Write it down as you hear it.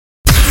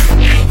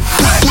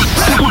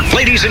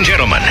ladies and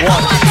gentlemen. Hello,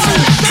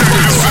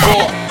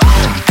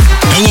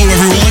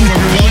 everyone.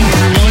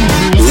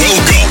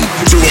 Welcome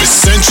to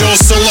Essential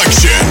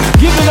Selection.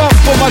 Give it up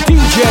for my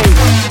DJ.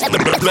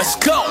 Let's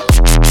go.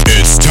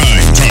 It's time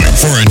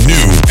for a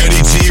new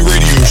Eddie T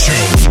radio show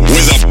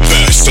with the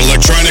best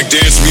electronic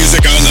dance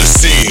music on the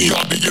scene.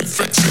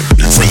 For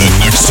the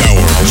next hour,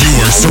 you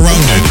are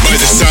surrounded by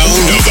the sound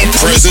of the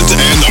present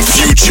and the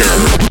future.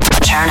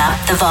 Turn up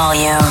the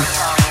volume.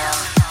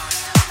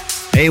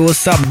 Hey,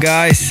 what's up,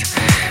 guys?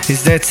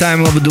 It's that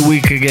time of the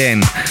week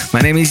again. My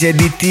name is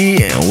Eddie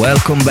T and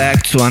welcome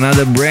back to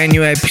another brand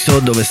new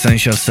episode of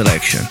Essential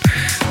Selection.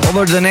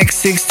 Over the next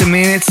 60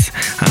 minutes,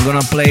 I'm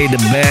gonna play the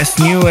best,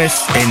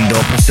 newest and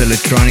dopest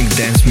electronic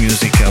dance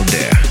music out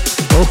there.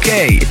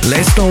 Okay,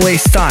 let's not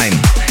waste time.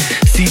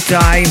 Sit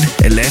tight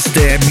and let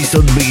the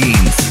episode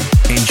begins.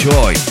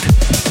 Enjoy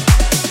it.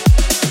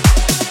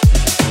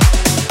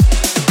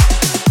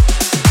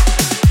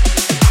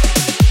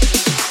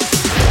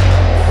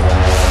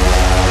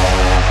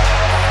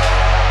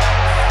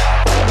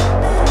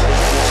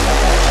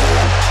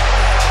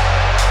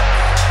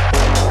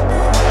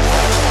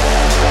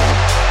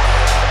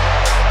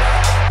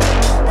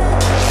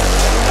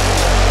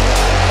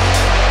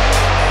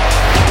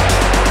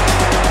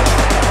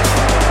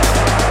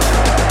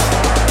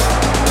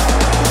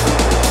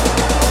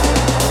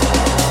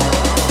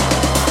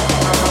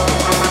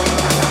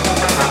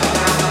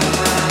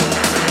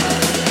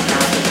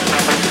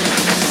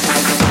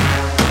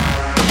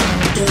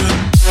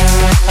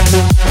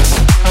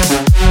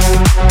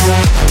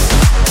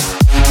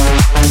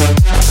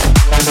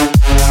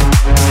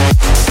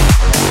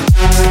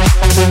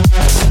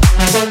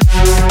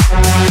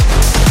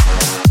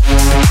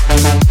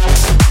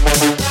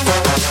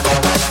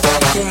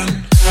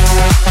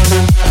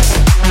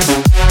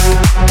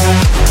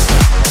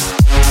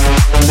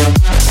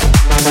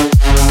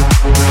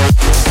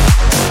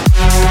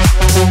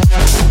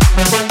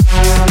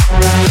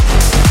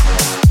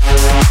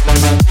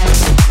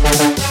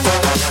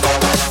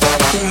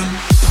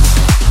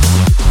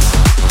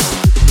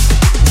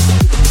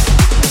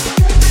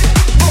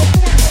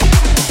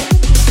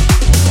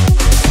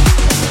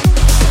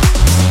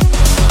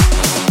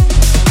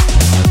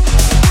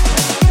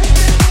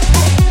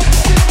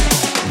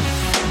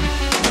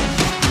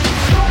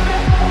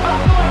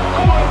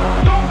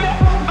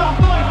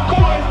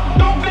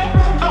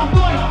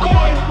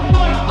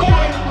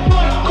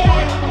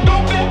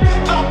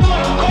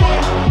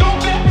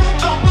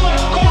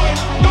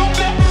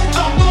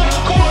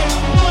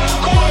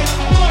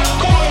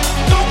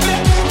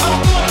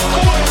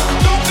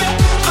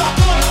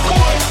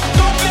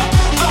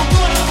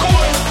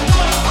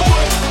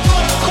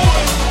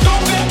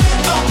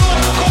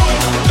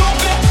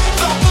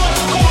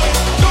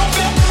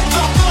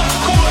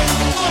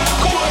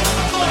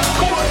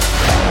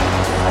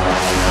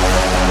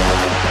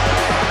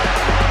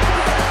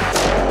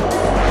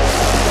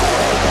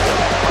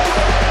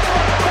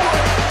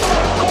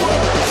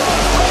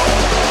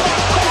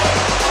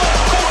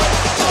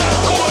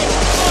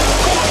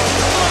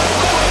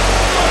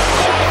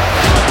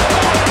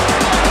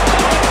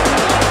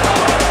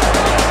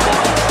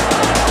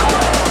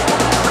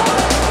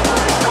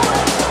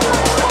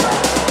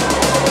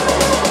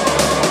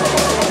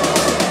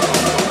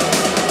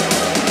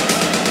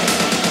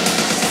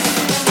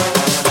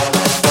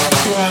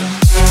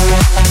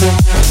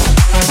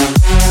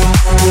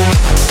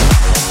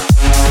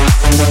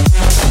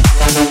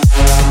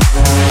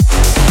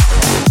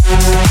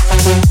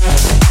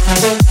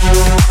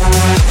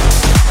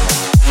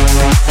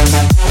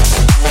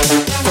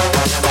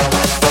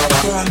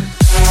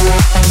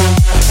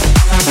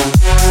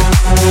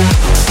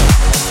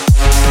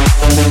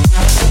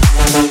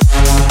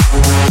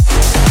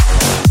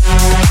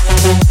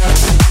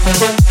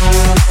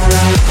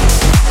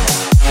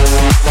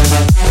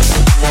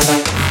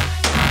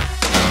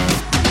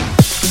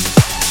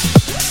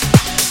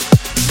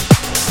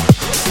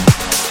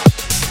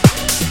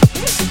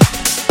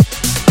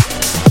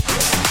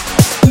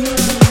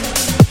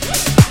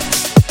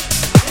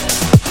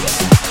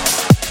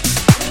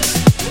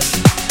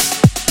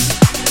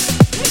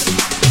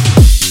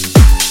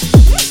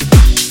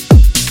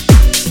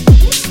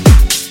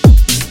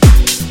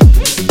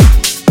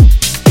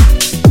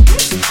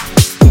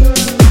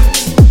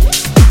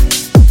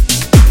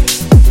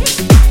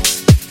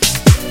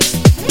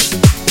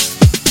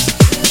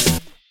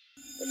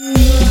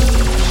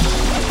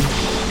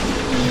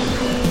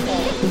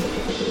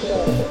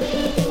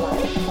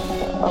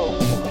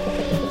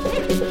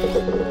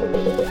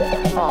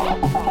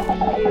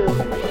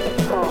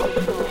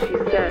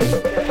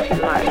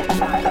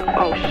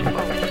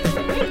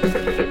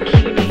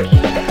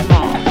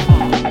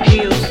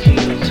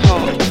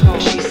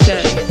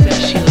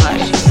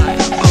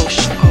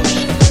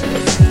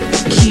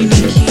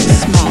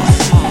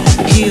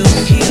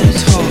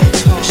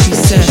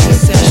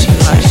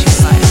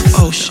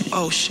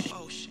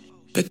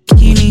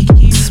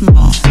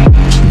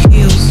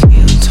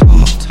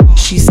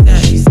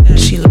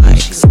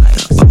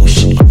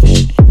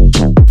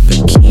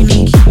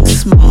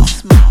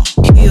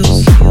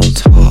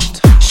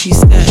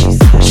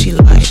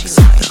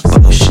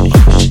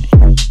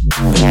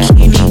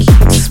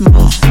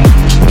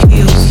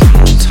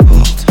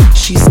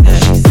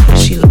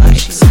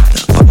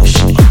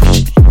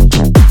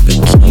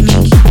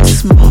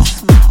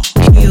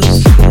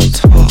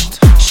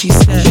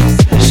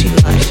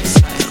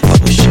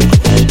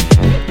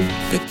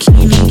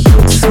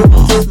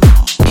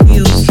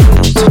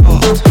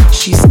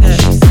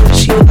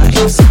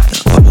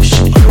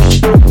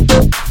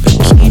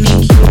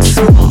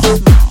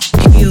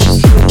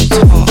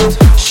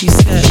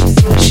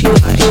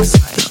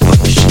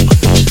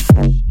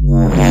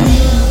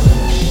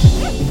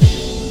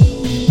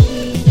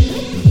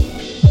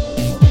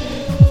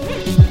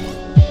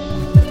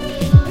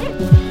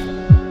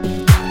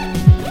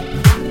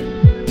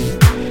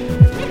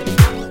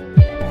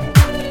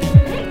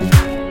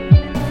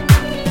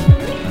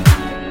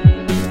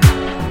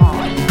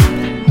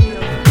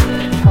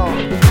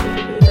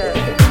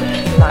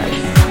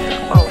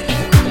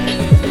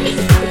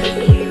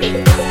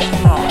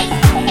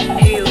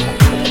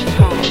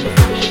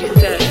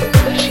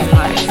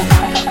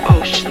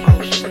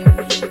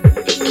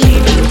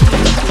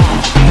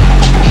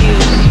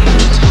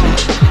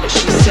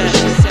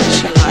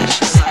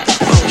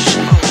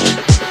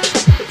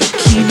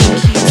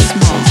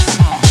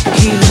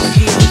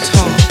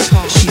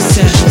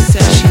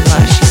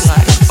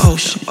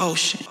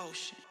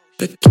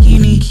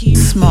 Bikini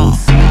small,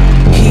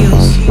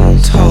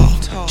 heels tall.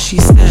 She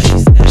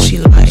says she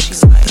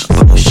likes the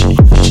ocean.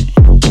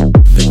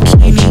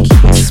 Bikini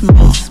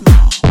small,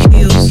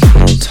 heels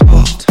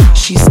tall.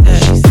 She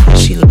says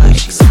she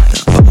likes the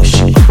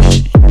ocean.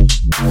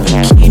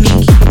 Bikini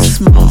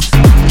small,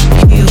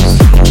 heels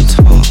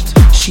tall.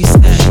 She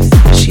says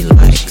she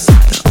likes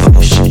the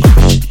ocean.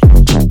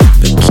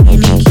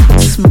 Bikini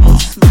small,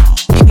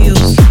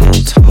 heels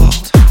tall.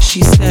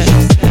 She says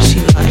she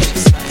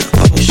likes the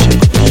ocean.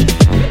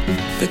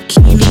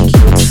 Bikini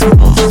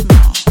small,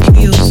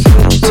 heels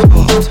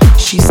tall.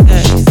 She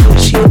says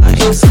she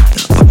likes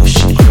the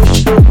ocean.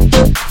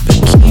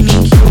 Bikini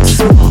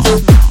small,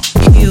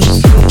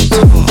 heels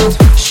tall.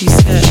 She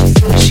says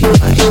she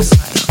likes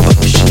the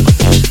ocean.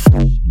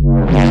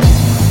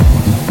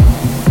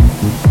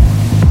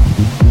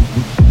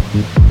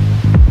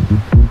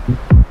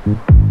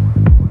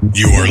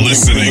 You are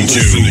listening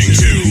to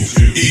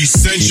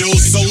Essential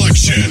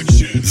Selection,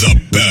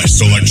 the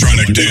best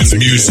electronic dance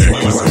music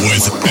with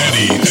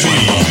Eddie T.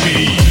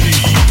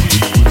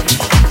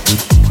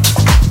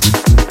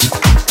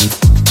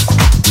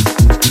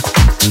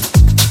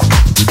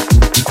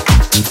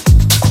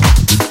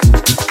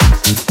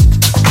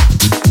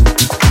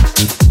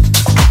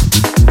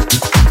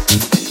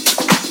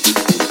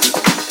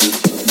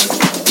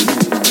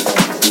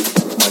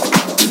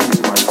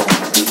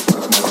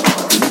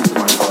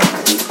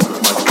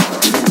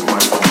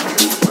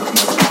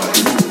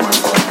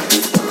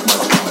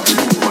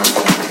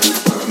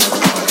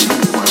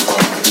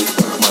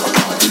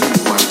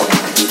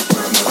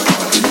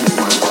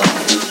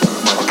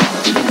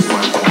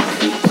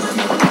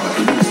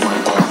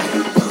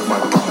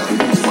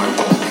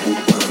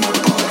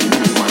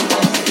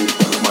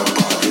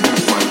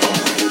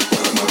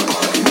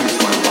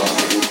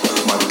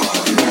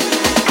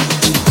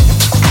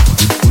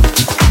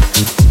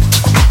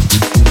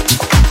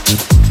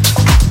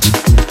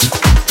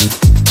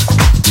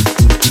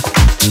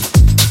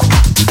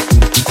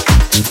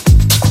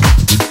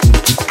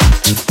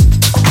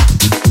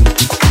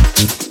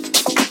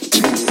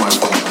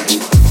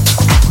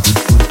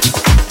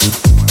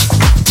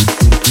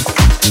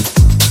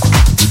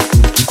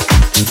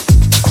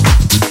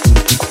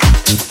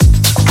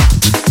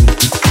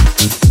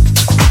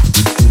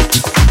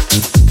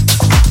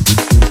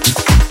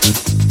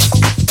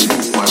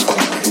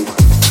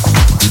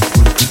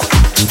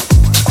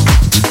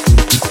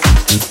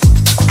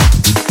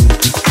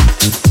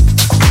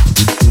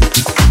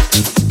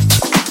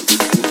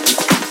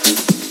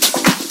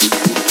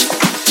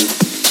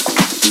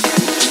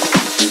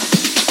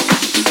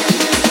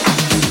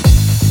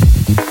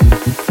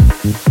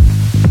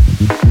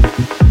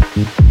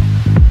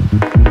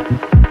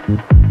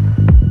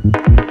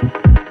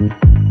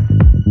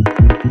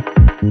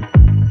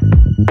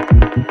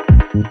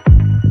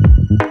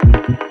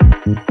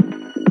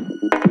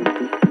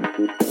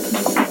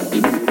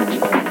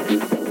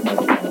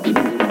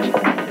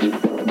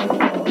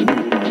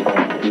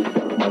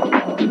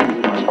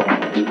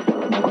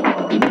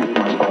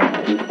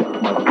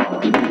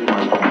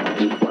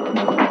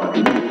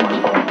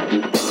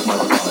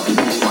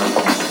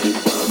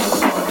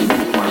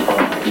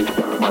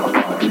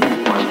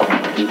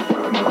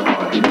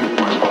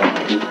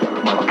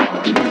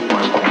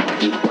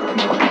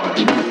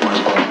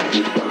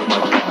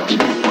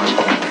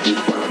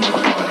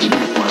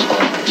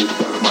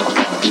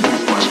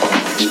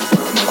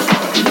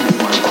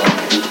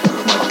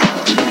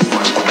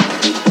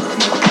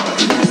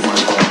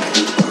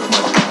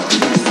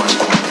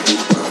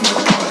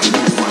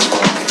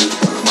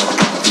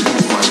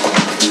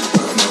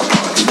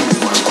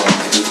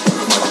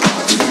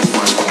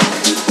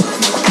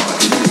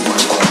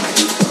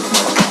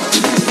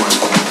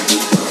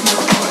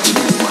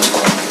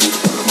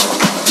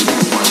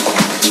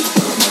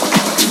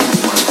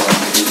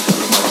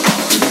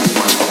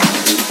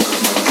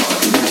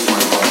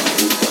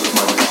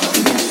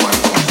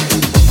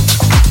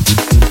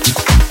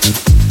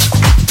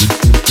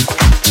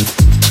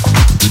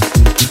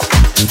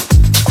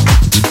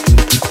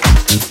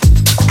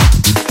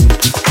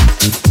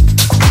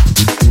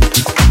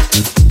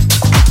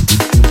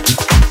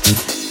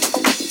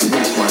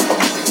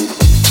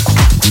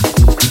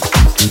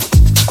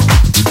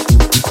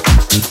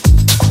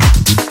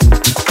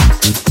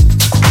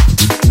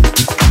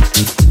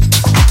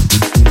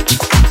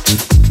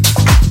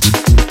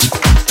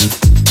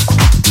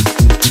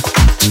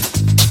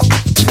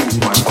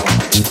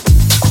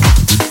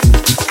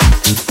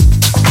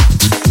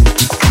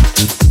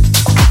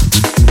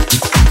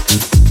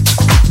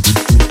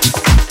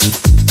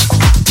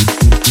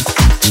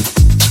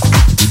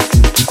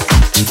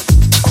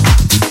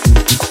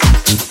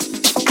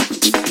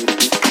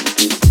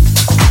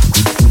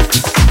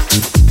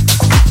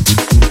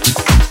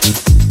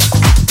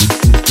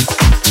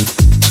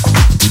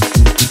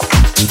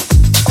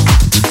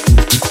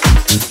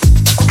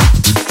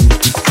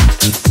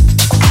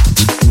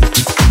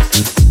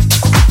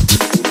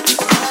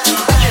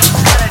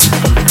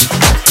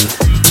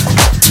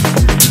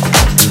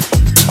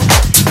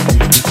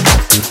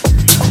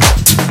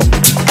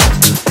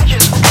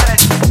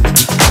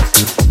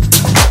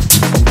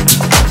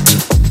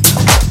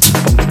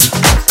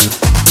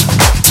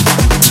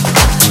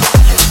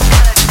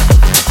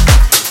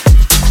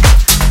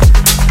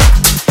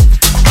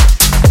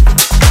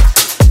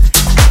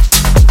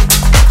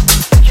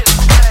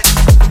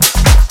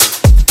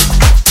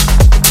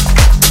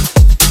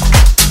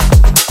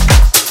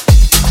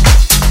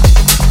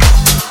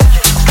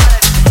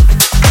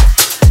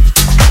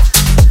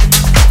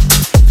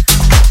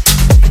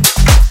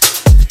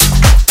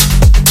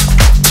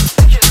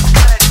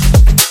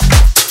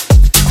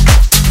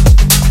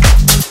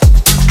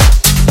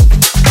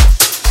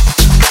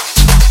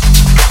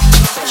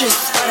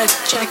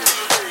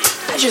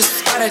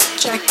 gotta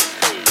check.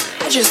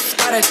 I just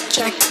gotta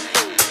check.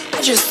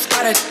 I just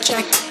gotta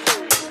check.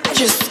 I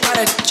just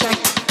gotta check.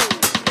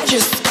 I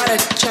just gotta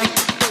check.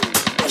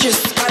 I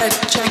just gotta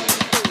check.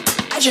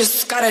 I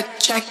just gotta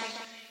check.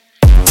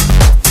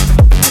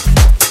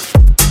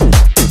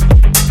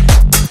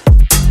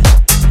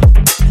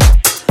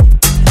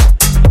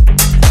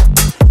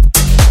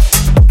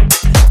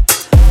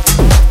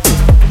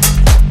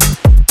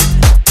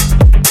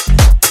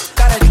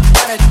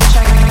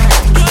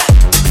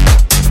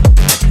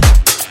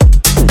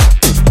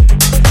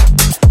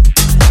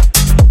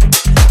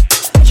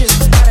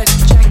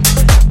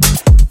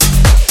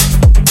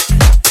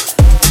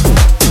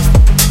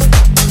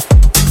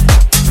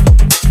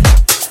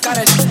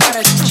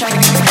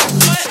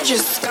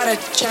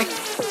 Check.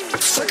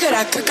 Fuck it,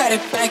 I could got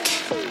it back.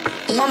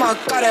 Mama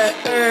gotta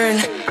earn,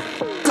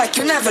 like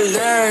you never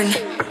learn.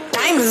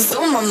 Diamonds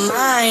on my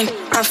mind.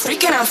 I'm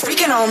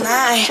freaking all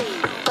night.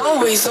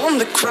 Always on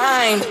the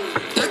grind.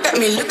 Look at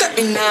me now. Look at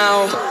me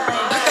now.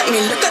 Look at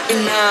me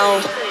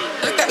now.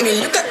 Look at me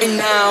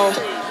now.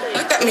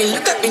 Look at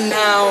me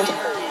now.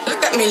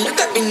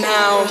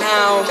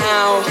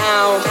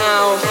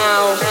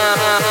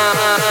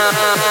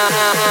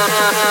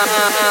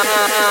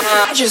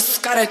 I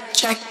just gotta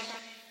check.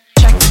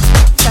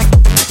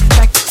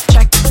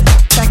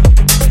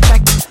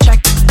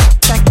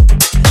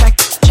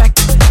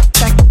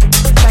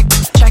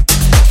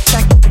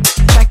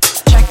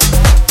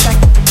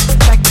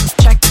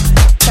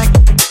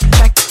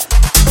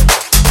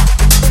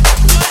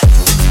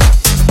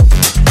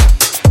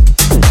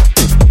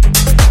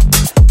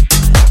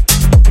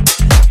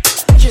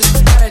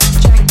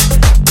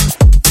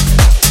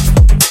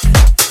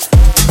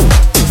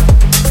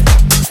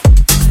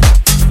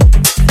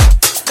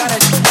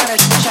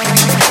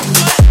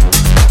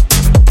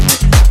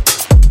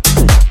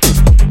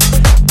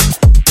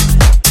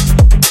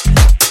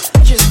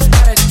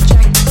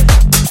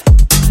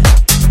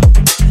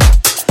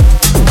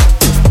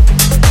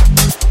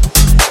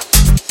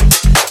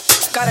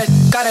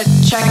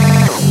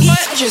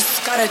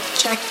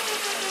 Check.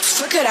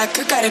 Fuck it, I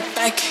could got it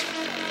back.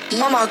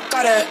 Mama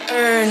gotta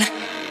earn,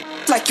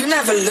 like you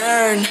never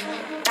learn.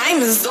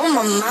 Diamonds on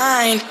my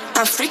mind.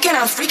 I'm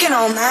freaking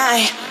all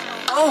night.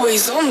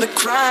 Always on the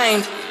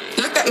grind.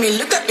 Look at me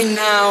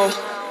now.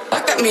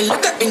 Look at me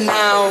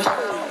now.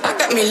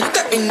 Look at me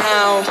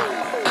now.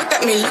 Look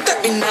at me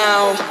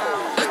now.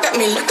 Look at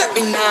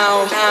me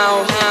now.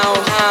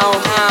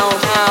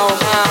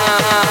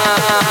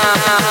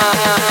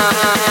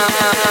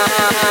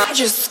 I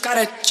just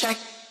gotta check.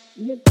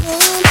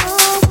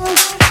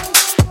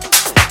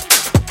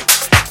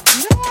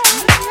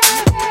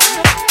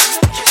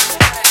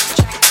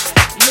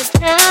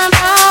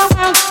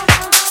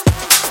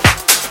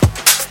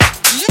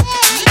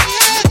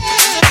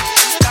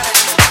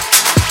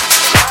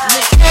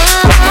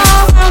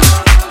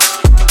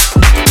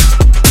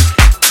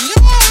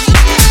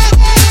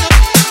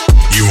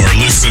 You are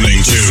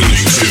listening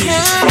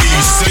to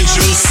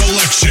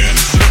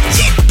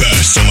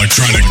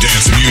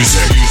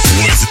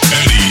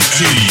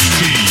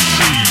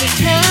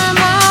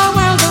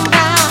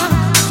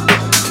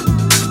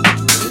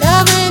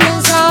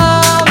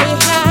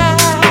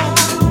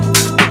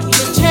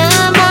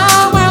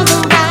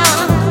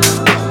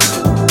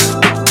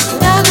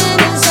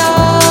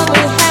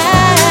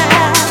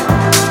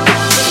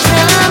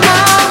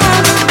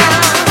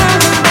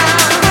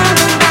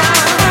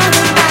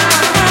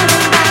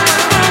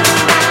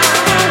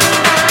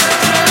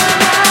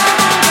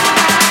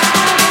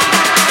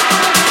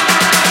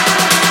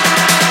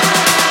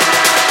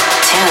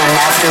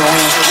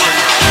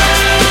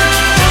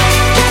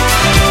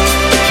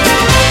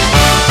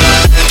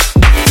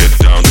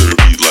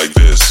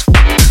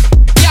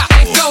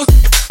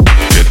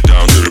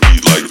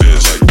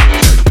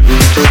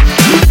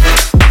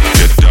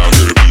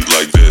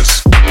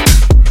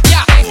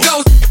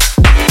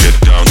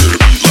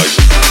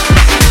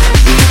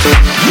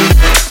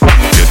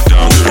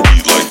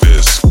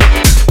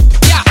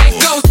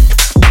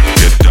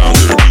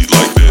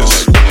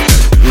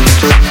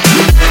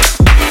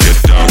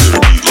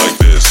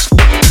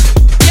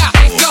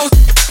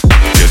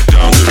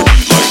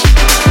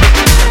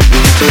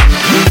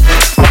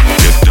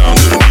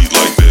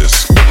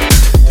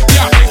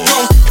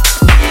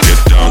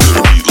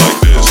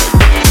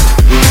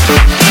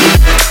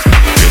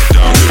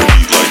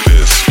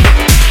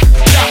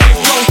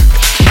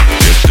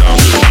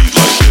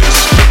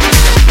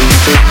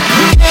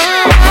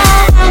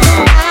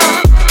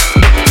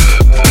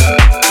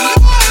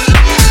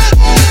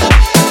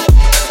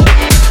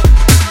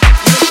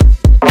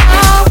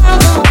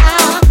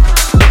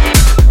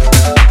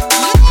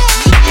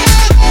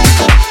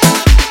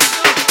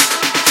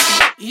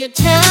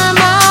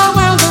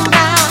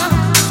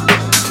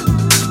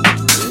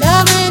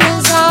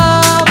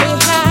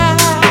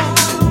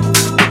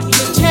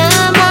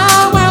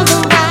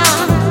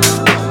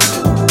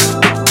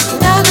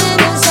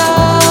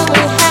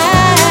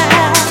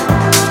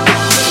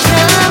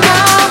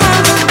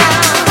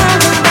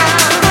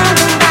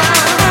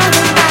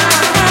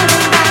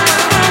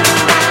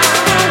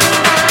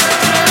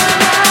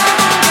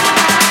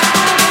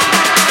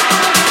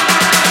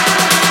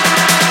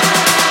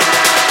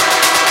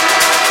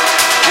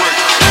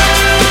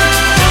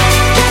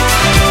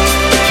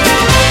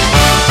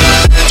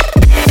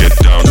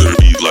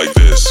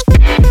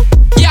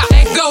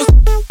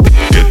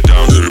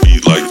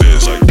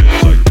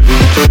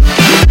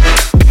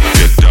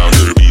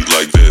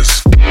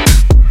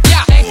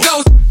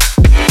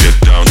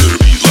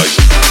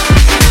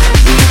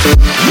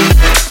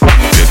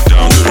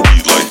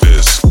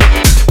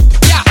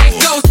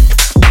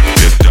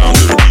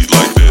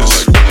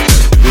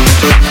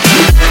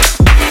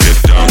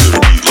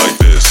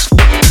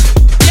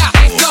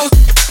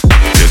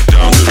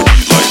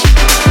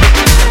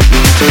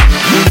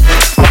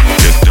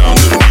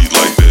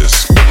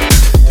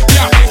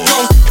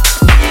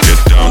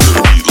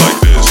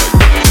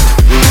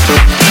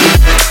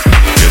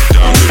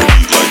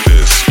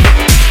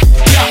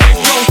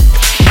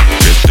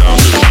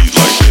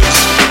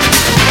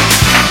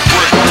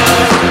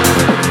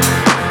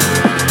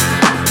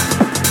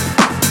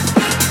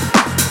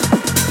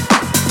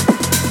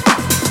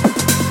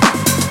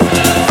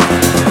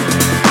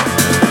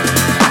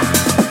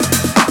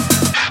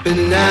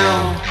And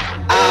now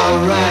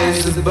I'll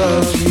rise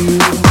above you.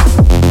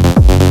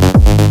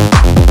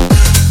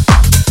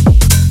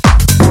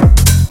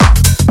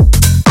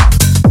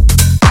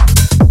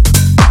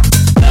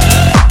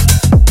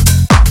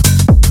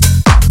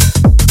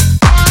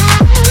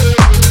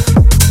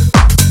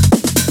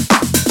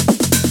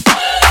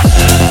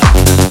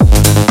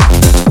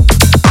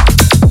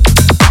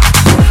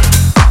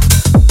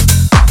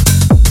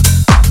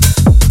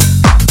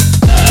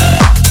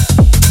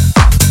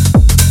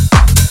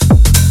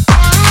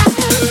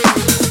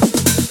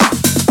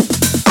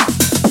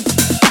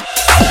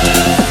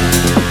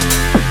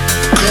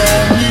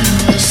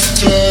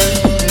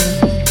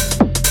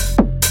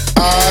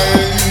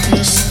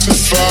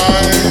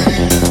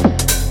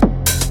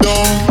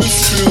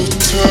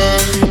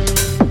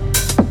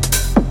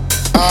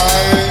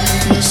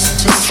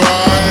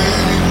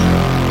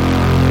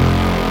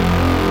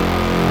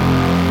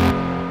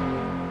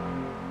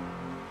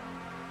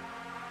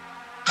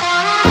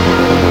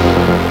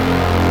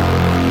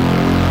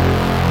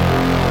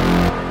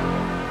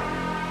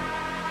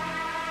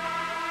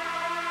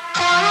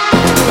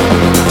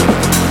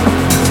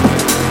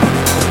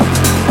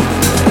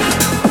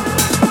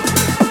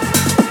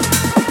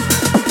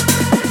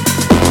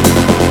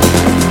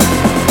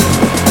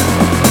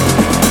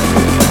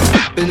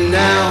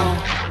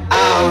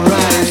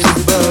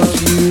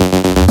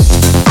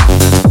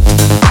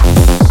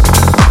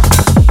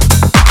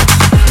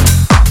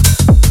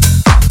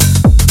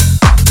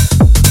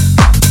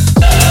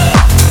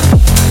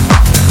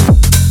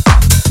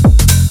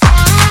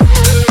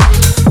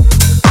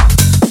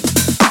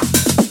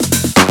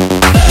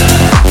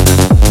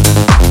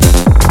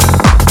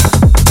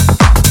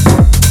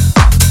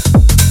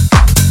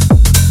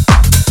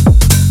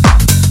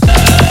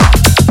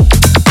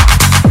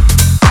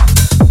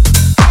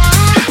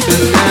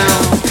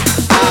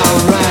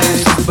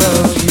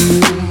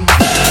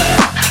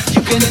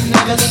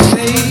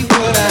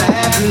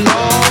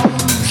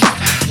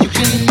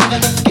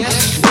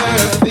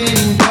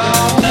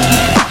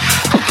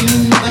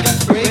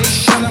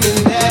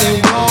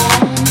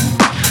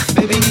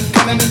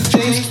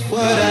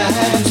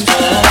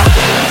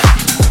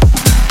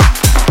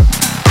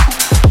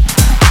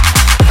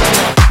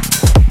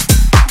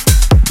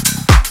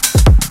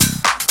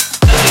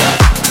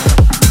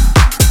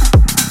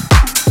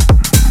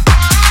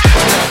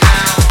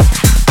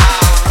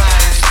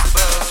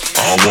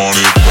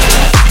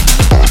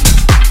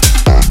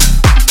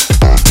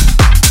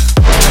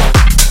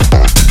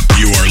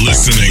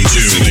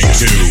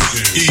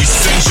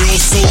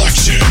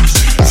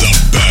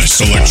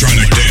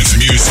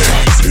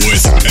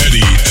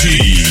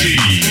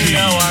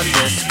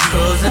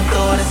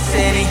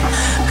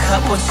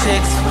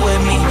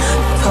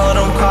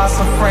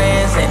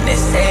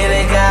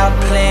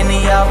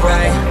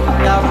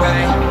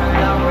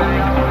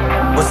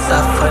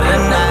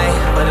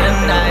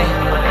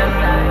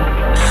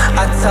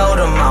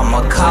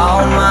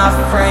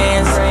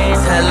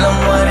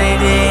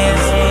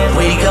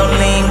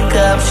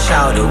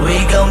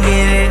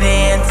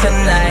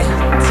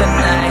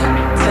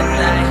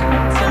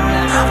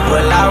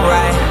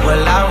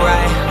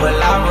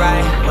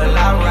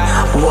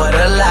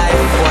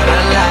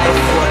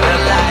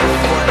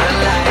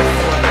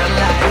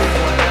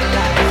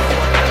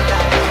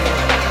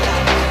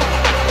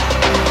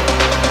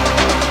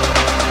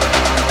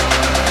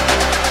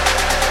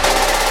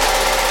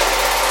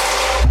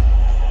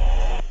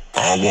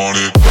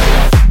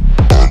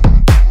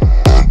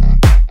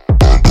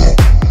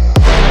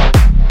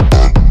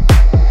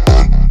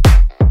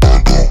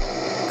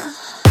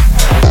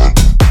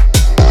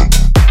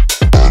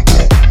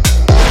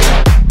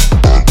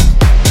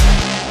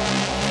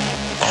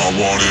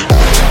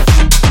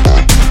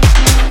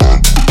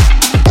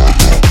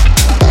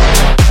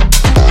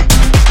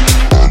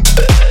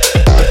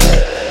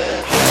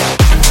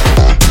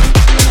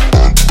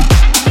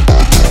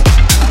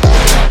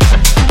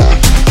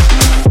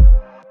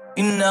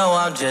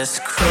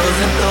 Just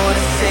cruising through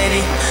the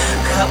city,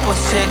 couple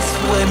chicks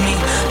with me.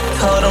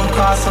 Told them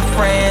call some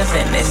friends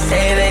and they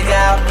say they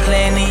got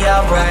plenty.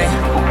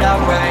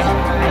 Alright.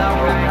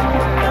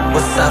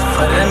 What's up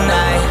for the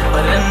night?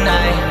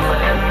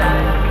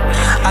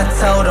 I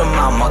told them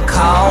I'ma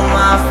call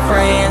my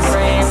friends,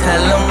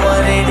 tell them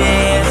what it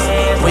is.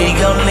 We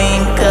gon'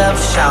 link up,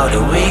 shout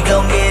it, we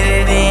gon' get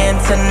it in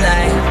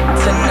tonight.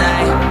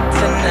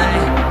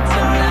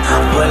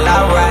 Well,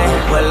 alright.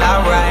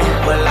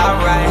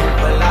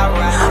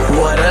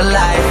 What a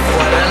life.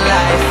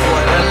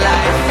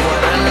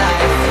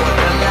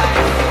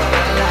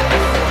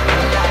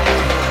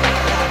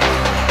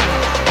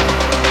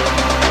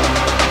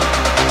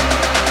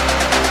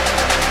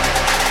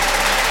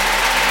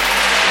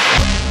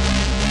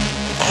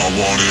 I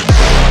want it.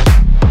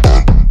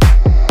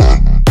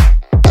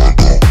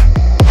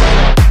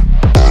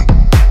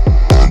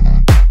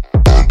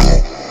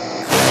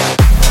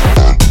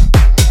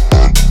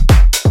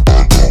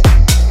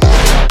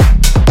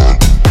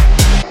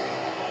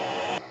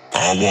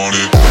 I want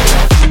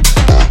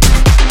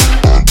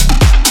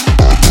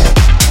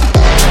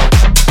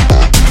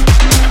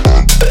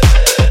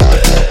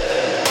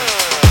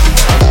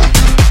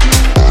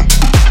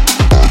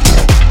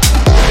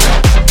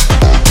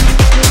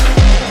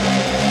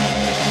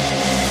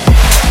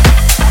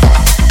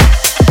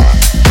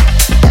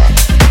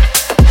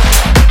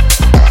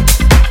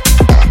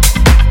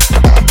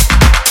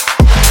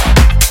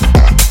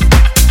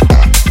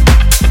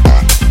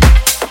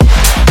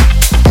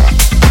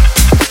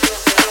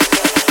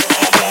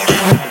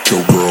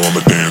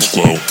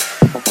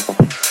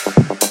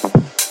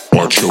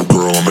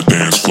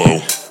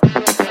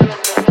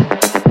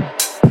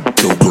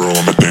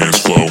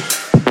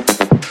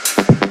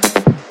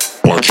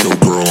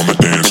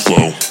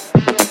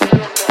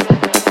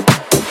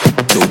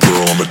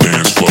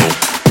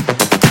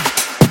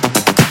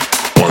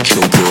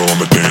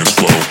dance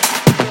floor.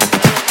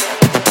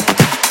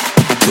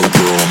 Your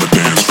girl on the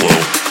dance floor.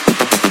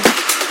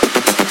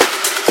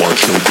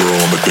 Watch your girl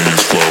on the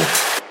dance floor.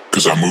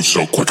 'Cause I move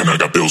so quick and I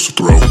got bills to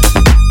throw.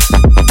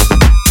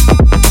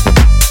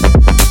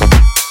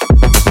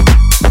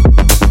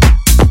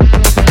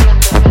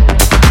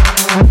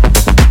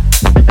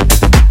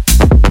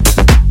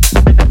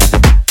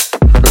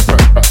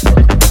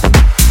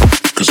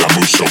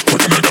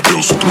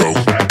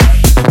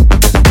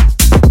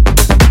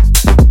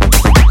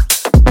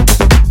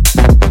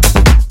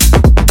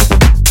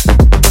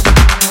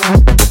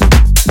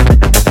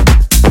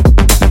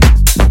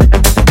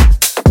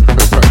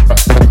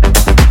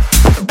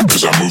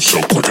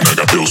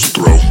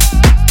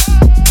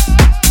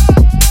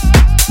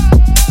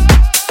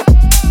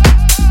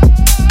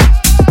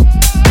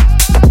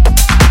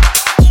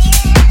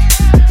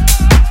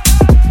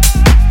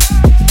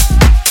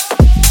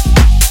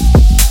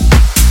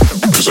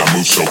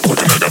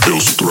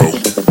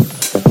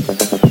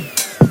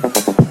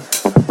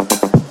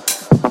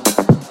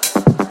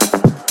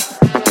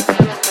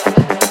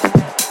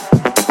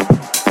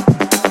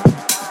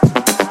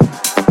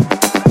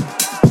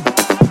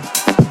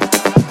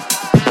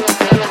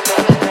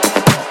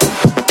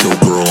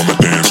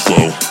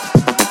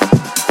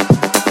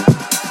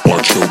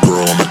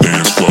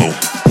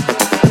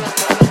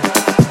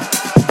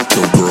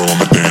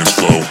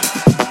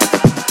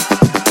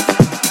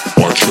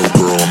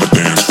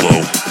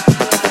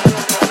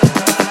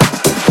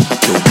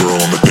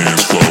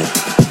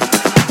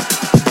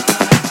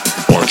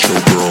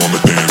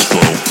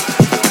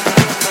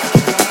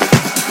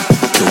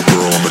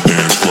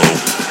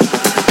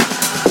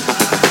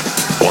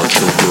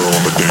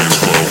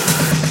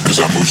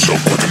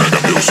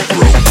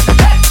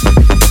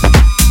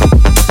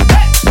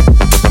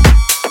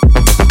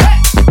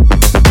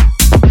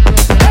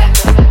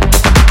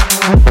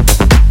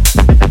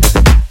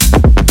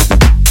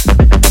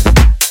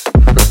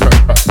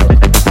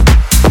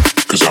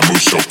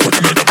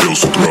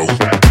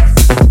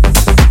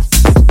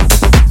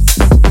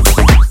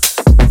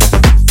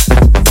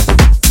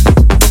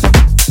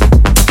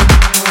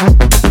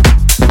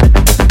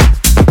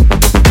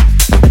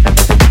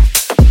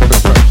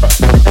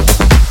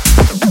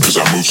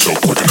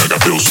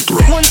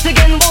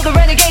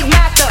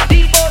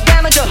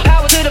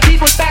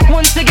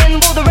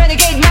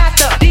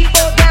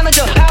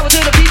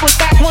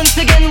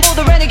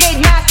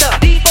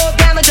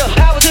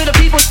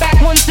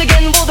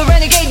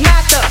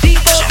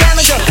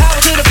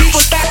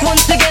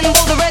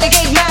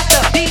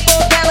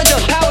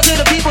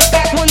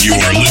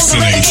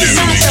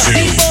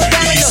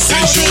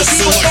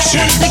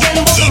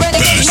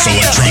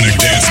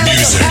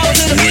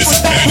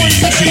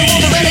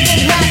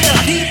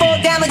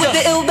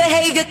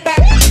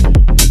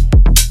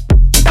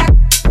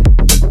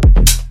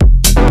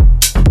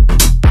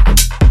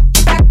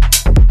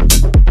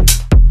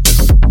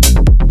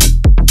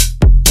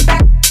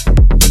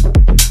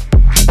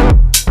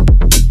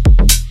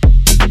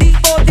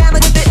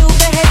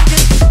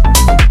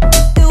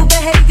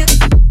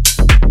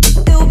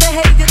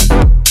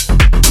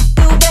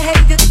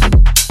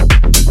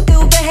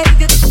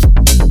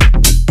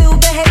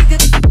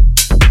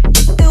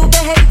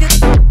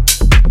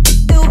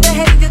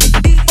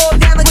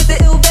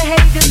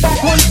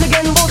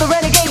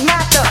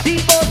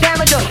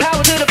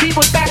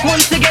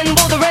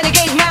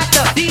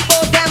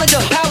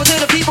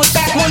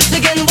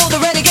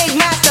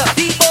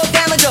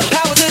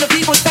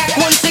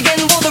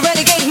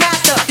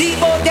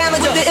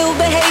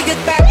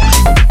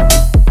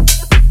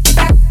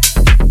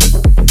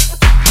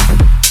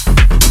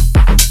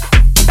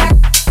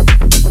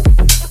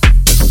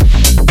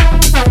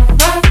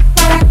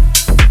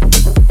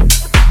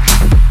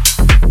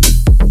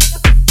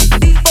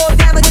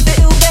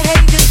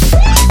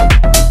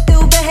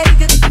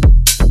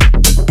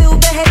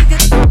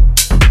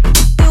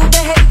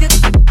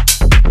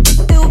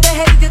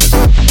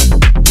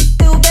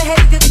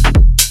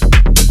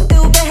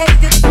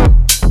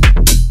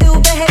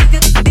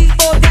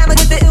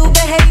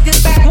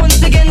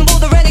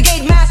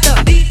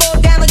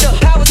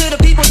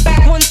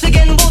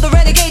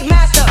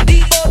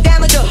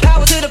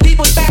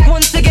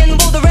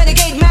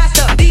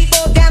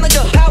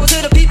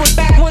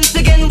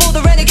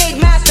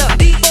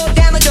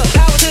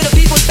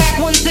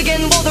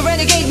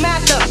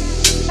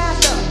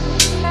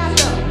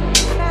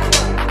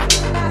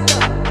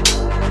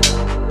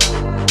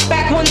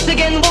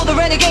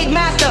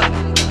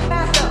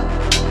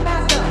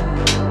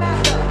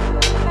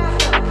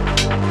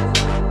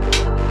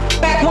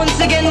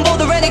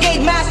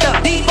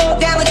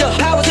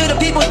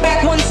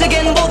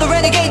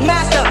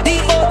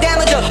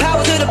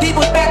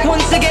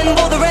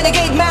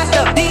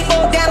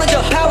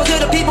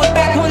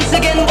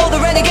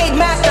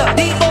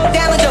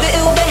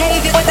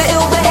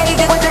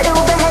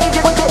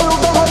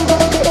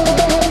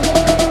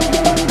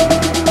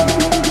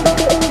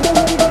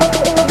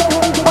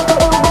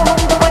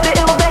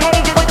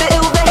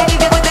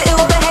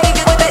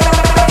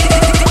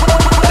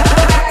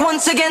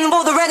 Once again,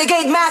 will the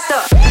renegade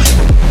master.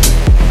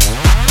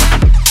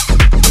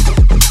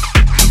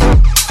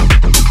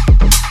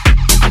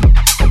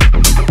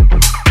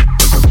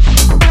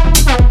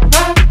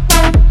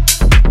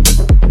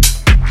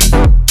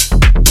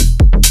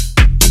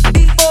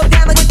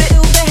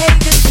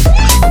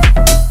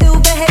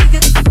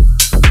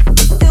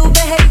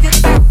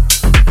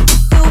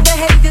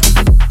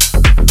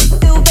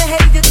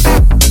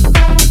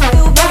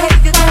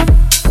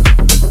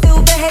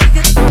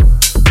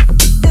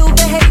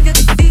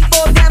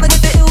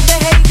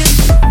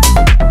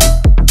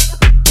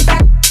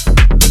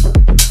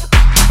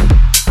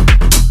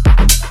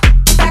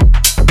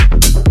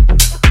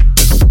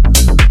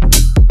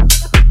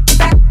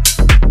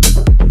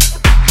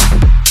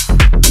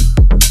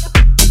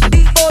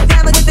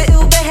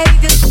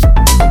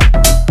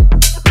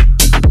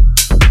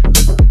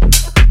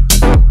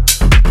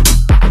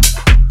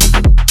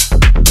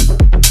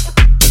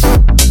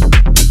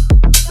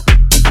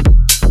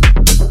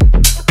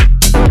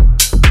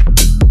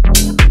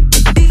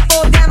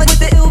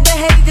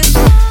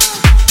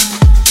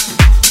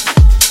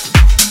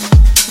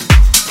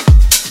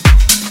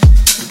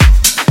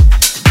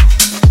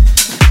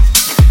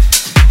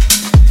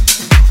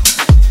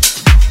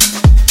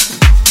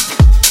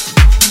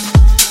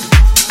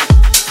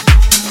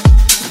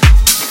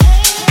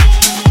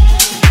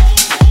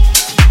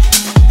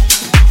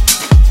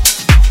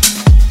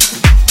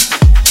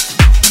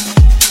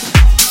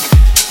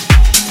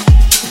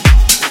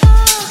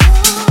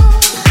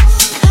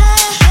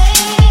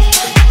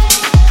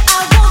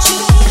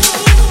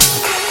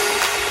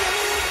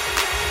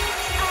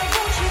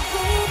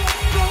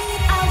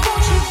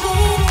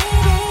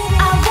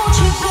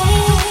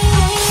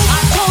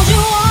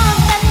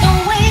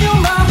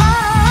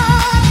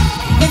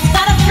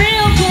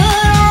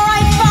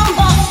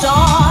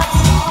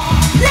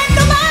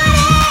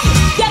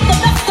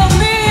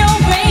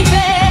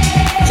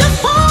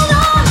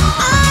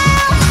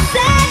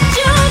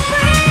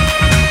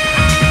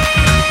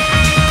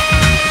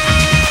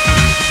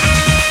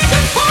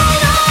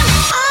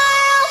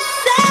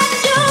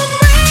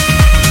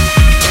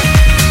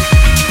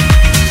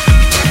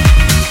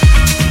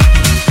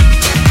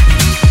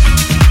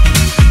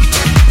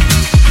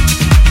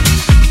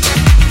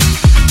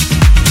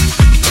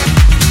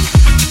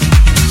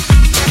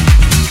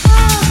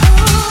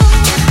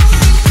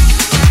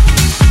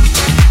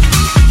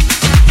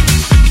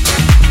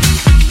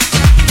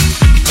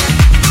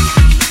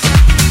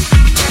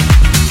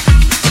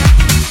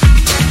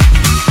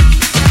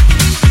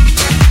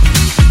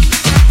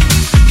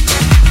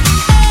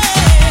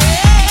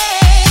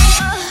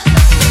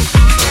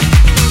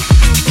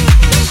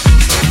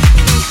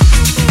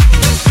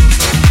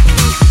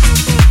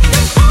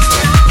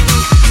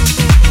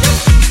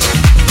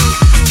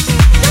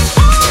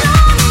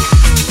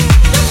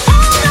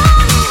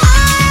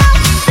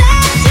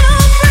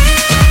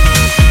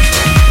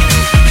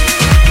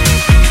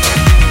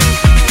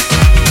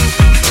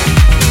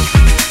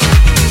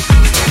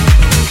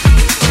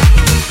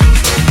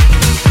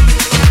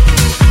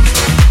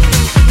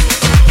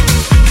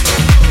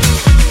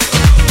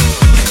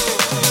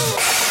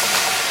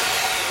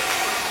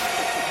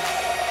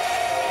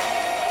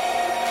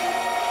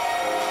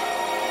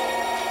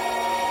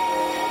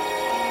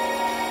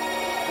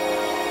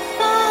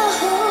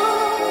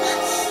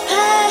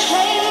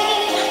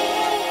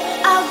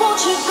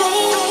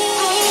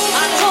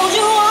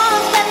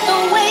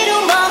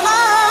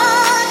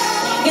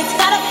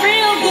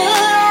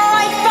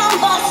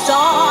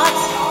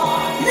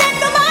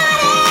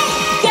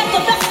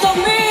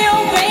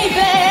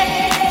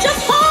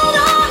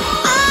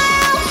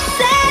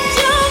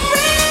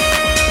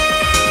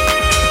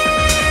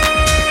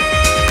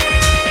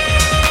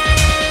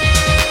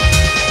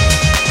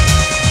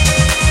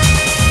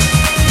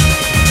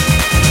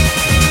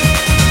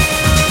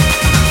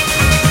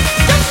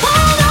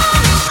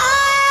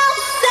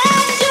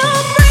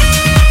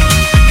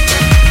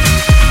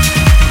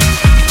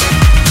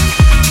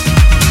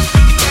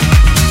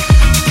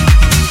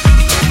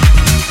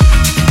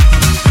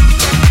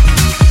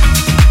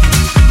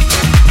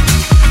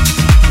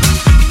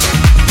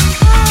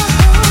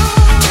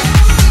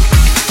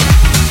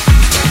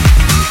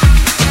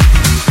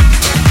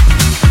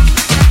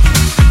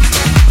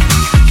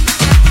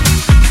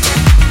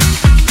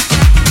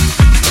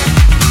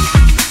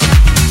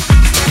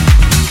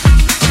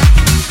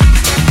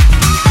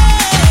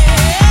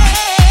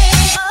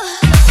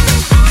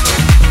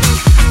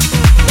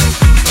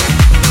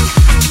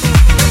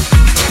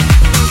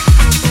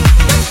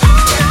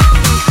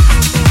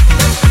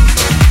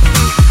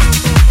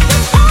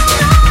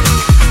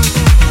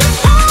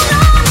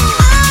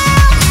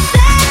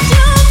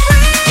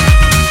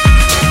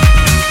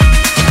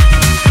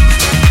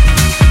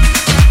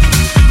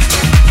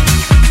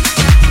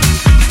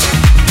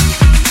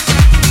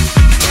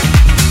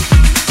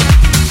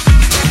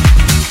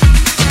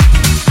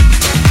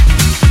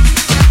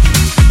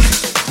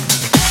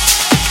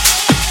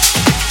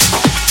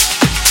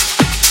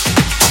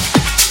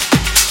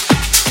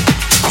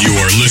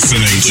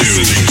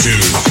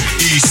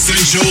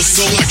 Essential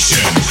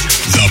Selection.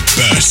 The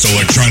best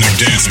electronic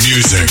dance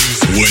music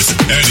with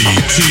Eddie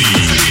T.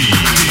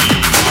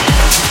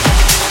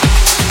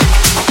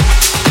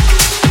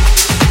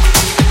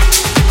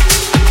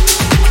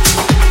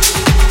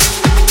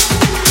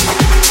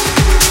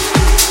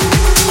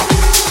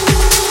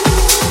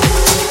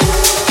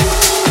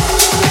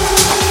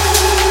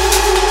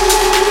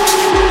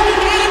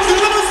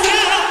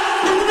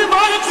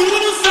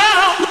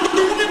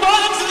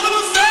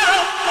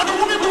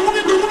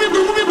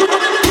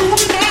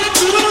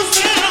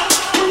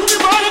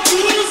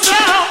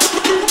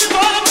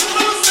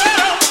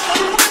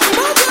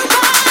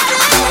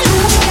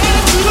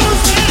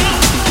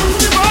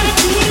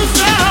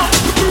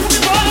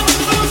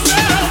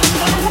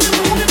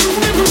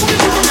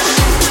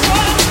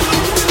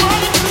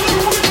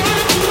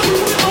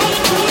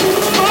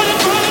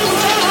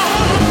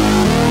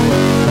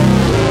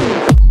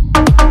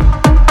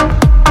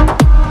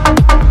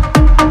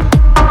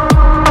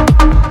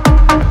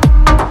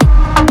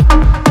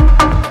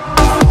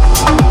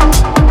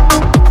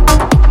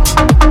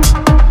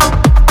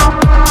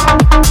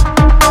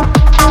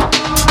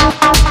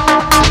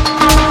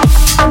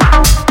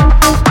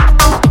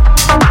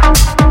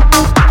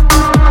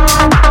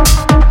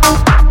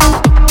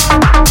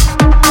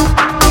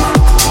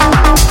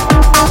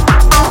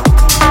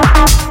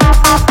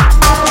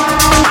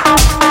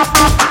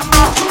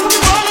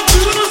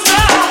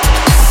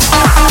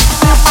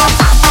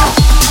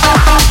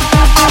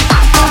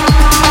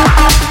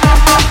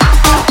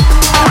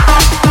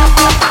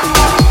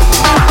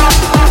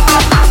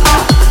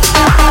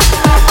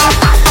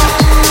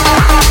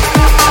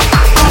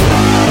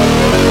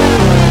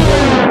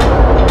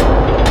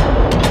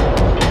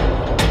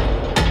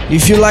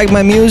 If you like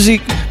my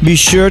music, be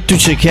sure to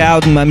check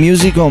out my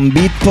music on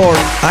Beatport,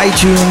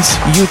 iTunes,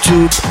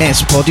 YouTube and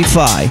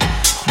Spotify.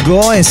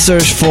 Go and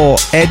search for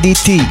Eddie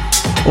T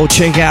or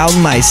check out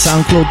my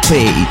SoundCloud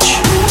page.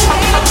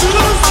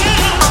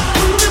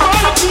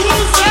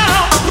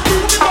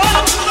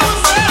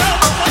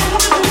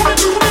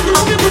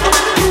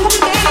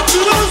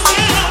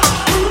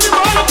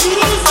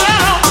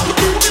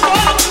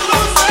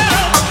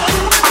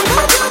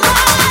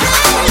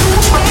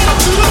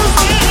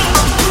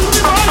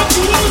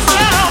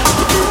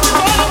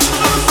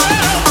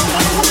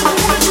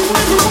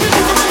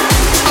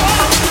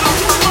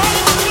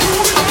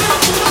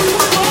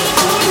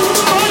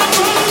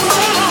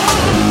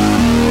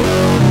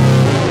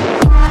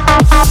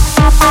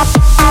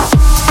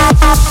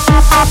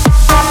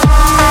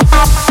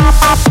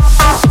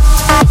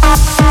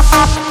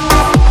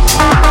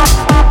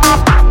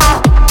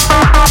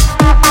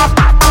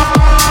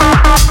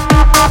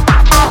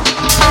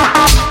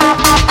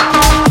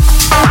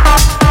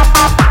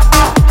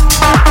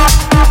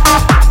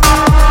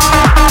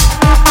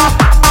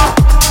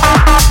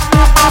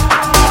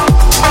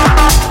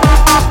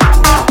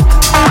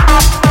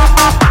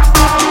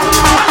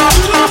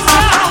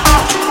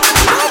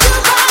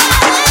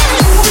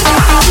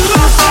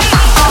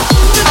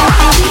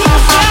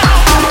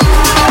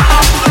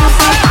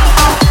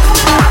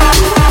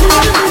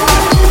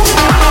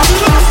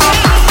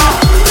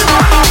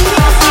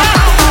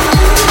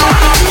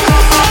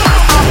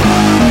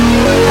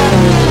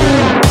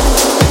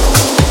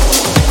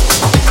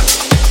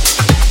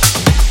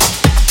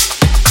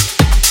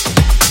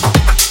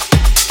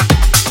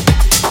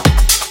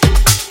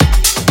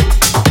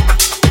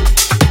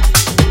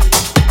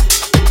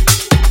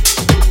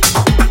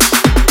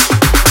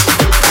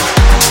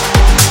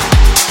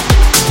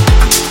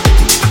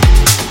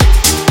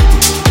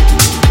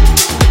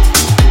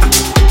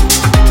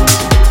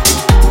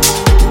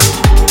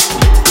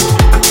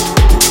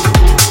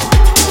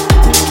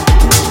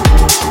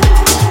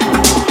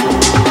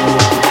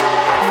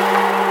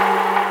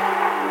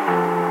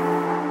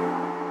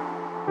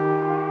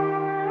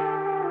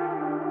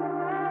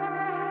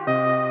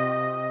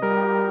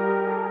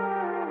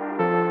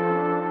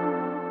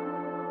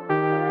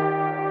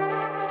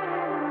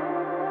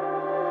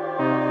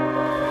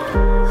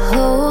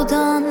 Hold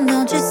on,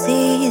 don't you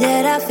see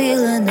that I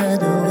feel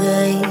another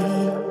way?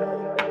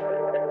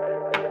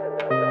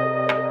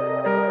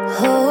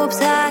 Hope's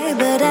high,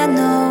 but I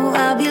know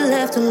I'll be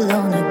left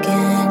alone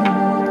again.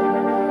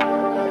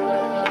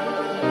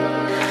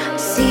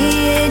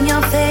 See in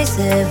your face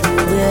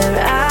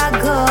everywhere I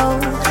go.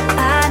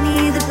 I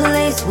need a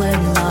place where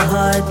my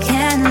heart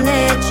can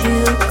let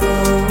you go.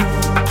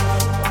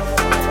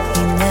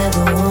 You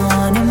never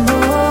wanted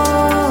more.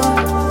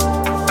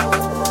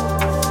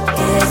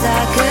 Guess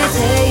I could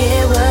say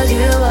it was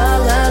you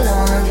all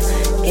along.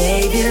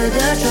 Gave you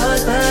the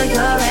choice, but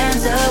your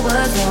answer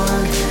was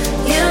wrong.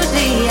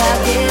 Usually I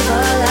give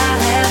all I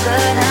have,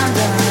 but I'm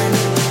done.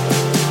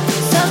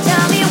 So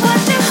tell me what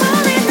you're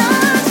holding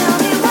on. Tell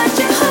me what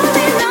you're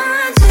holding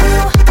on to.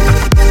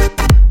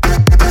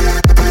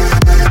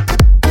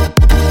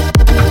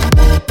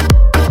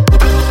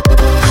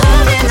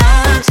 Holding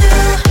on to.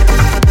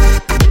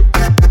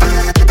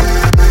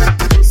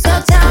 So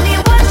tell me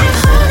what you're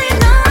holding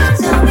on.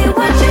 Tell me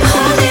what you're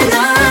holding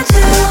on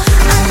to.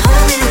 I'm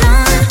holding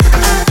on.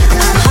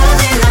 I'm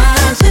holding on.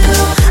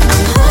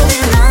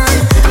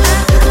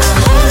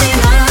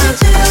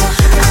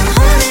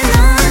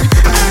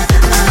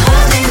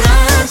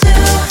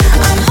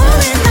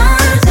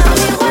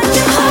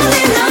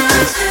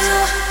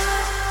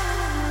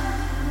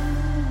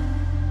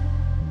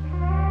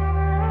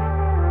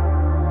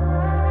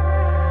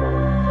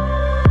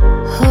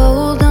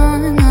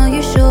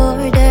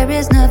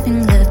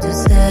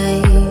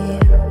 away.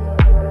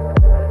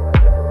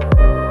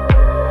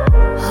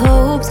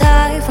 Hopes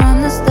high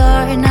from the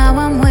start, now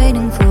I'm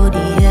waiting for the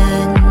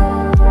end.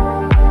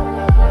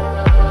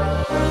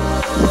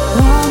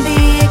 Won't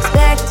be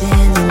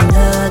expecting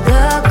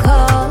another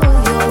call.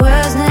 Your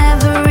words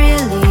never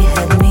really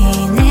had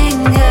meaning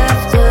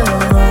after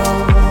all.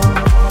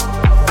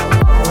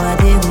 Why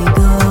did we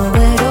go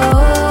at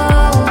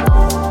all?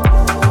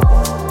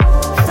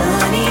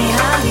 Funny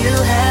how you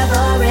have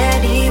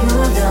already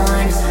moved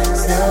on.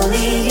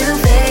 Slowly you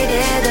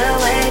faded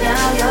away,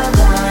 now you're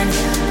gone.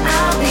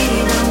 I'll be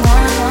the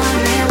one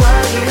wondering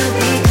what you've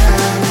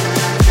become.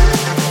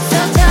 So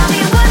tell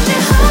me what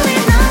you're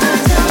holding on,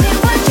 tell me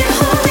what you're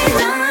holding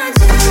on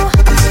to.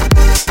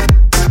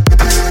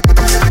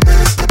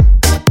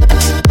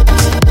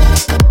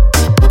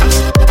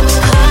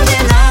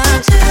 Holding on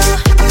to.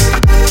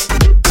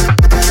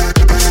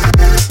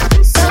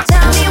 So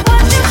tell me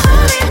what you're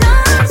holding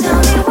on, tell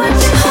me what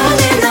you're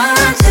holding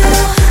on to.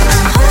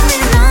 I'm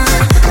holding on,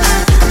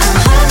 I'm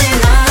holding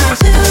on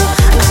to.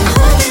 I'm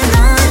holding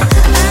on,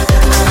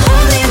 I'm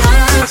holding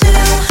on to.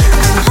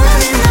 I'm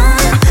holding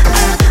on,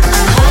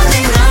 I'm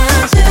holding on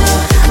to.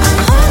 I'm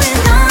holding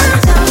on,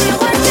 tell me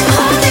what you're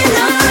holding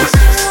on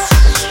to.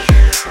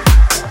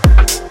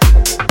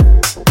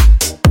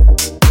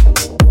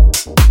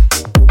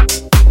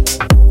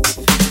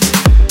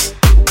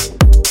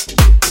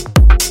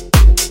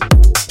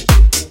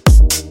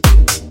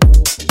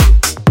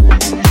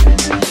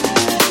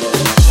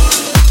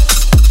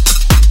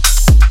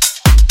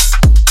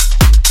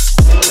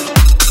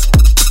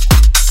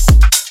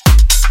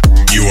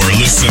 You are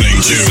listening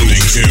to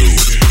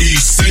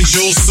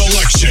Essential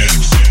Selection,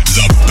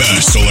 the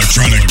best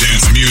electronic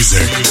dance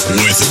music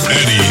with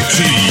Eddie T.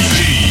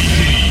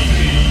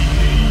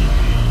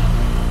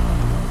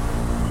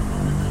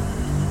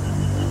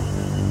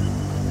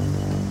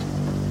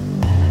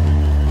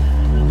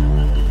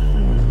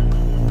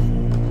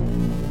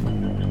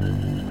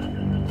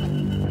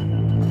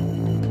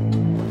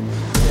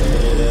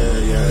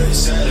 Yeah,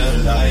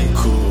 satellite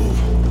cool.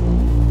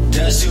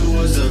 That you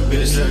was a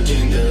bitch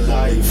looking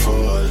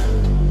delightful.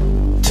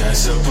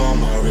 Dance upon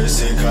my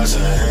wrist, it cost a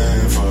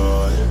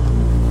handful.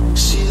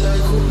 She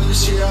like who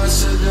she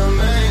answered the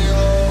main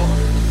hole.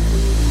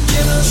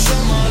 Get her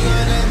some more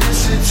line and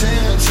miss it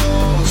 10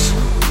 toes.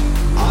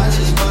 I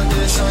just bought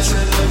this, I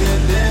said look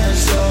at that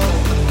show.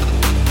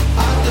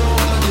 I don't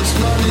want this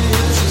money,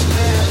 it's just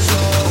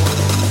pencil.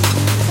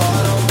 I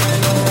don't pay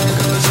no rent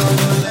 'cause I'm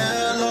the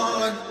landlord.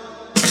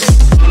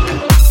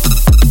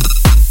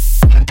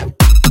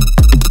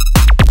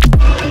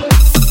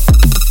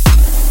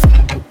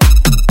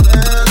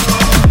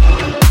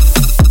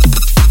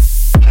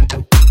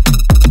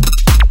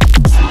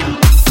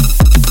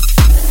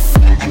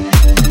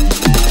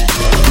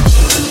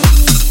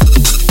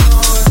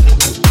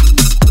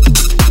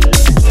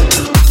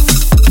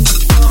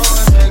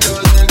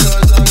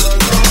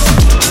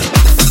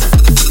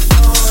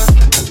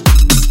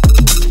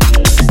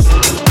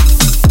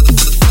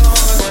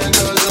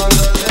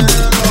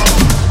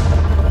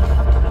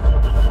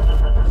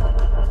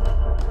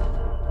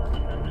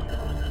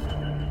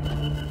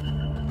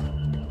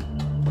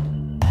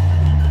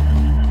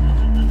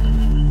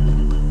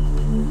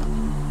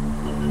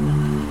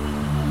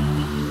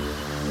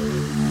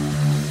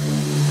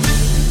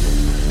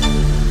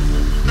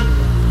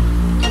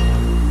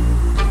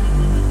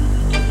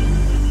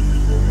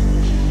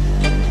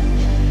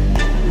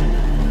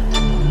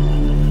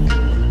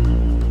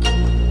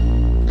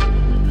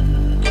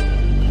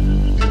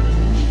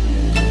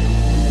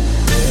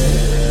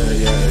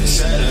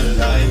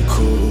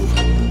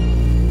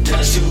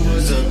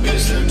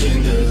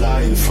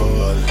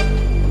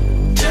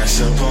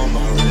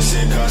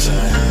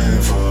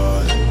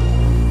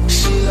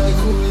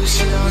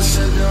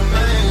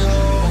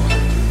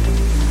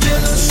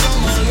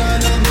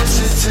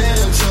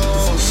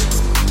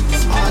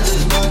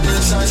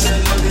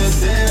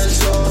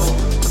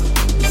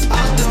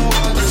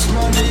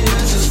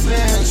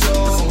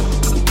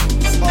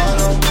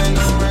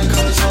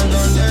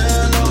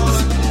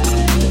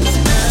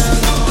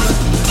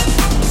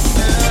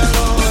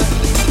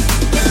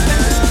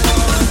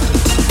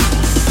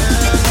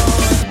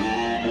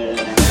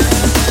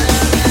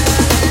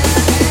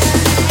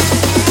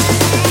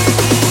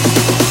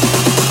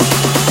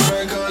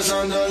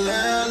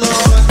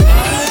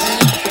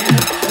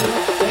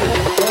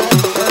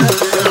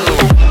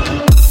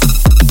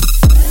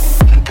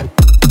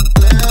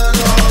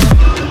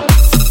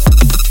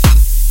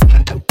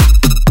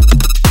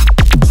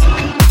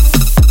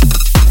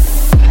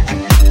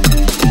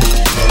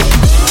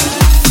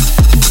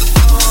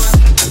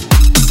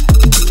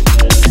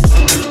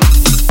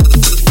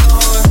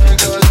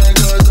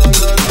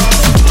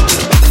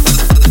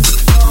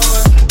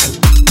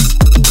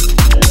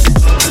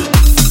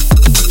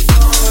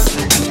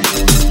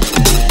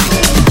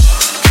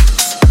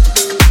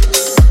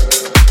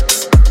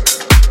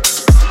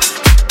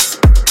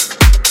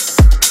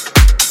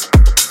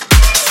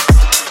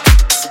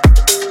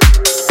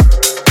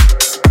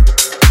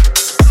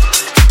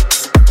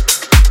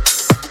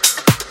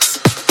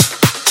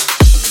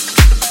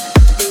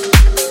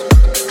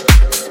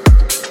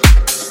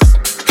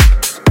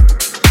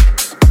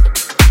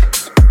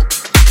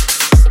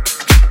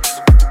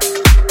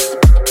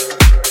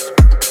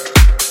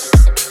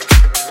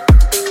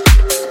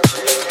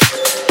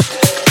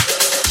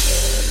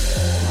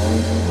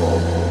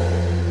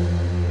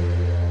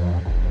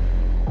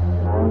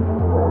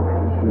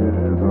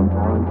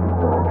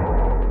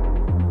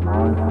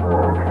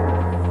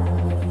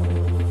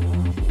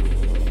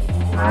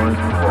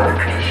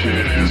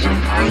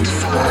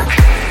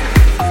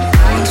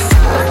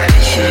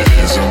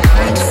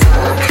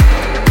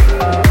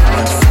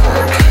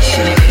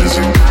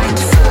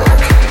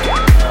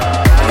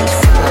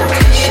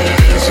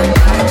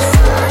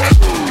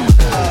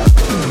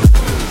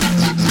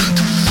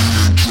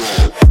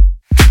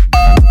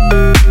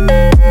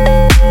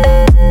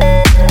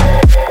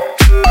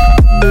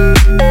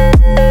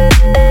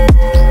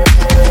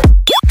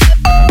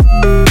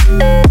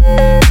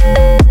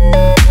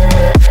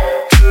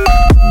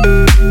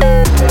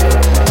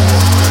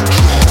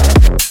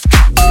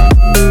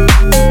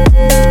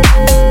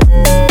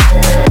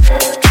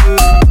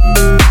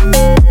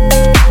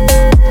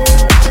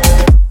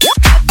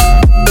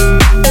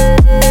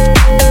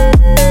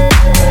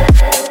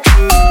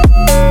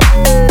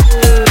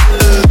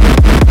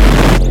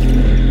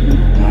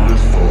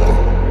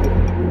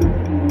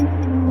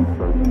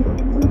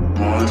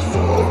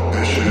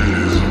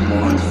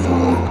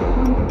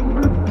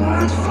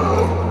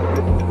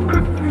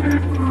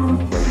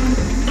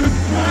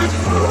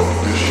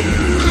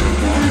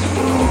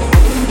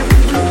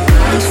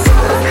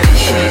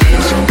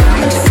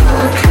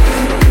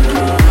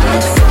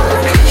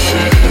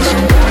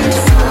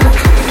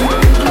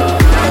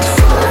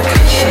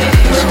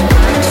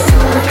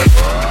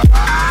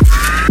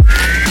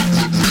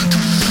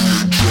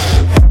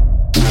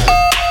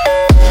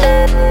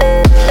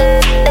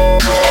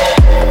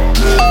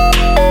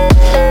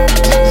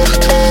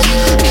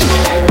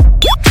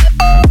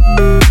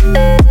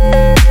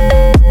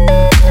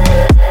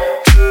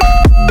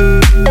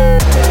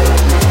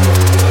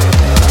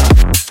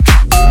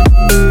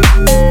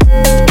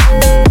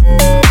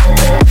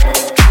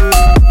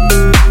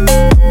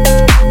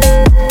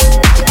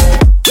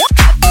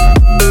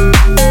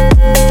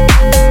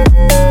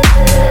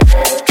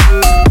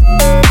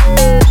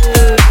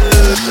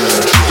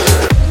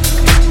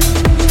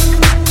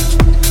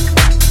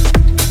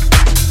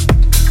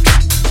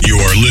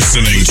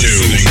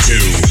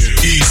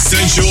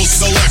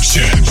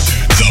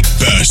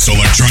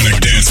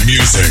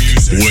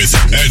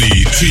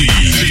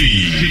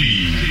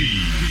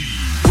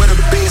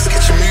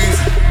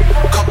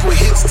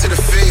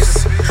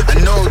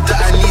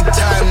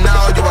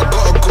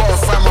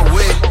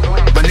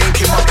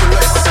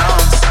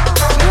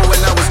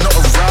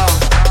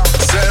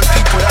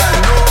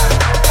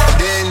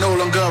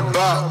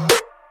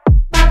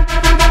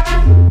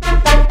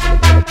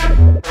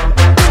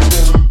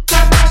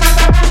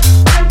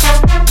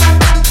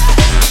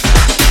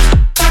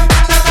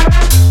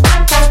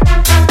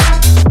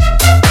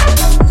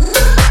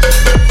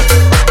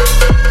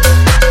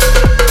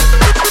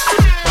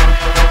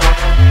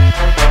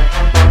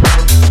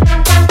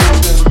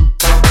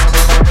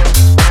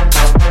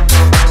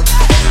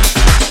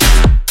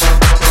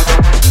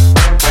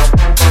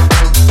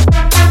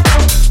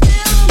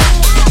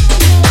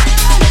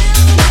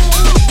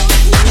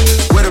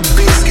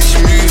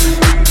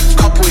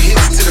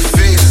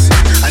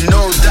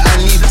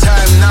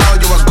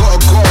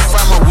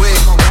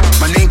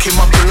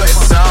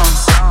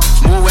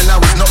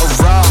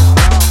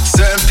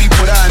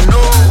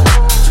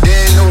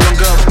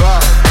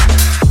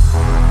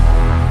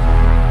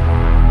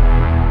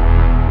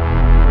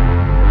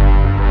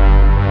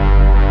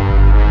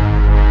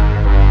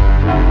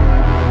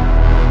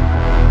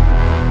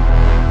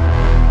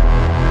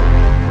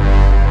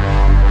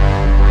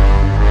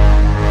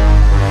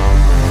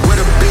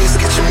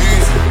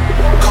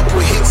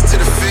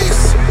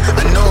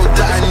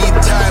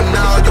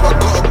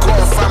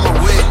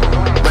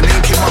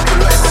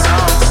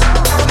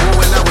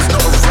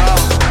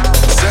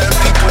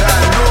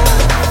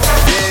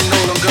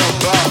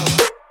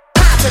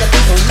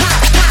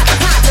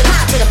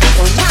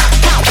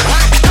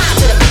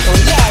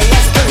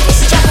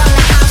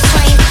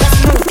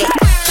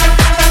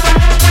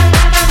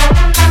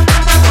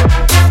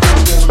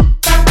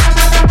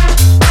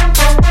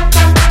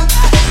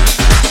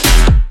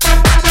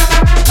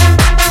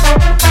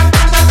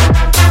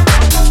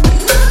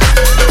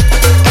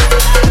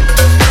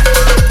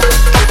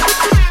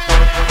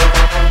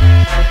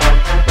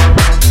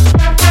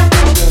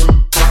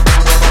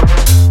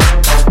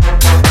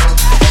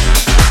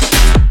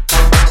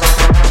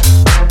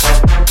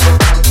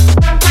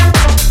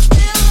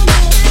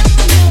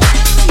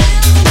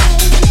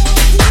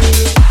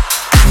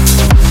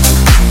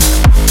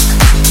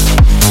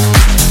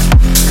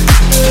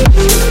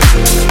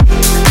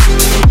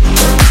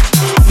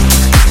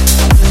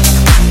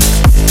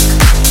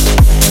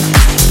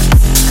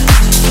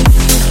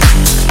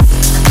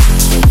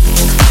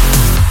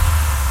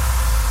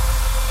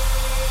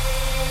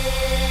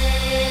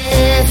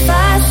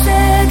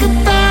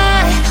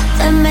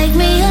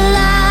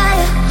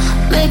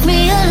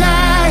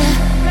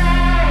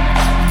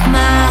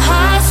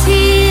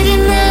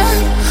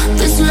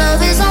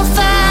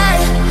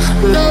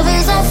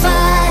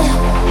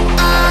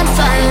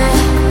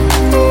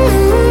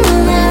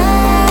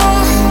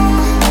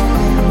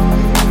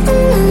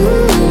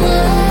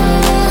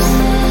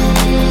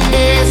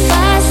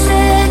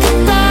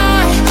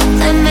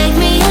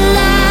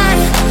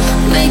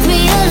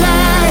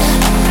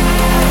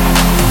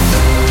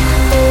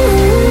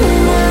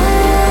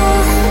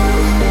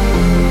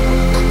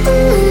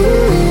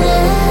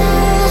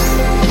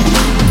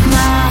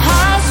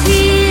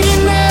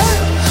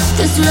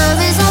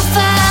 love is on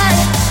fire.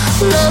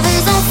 Love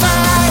is on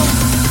fire.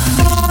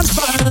 On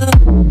fire.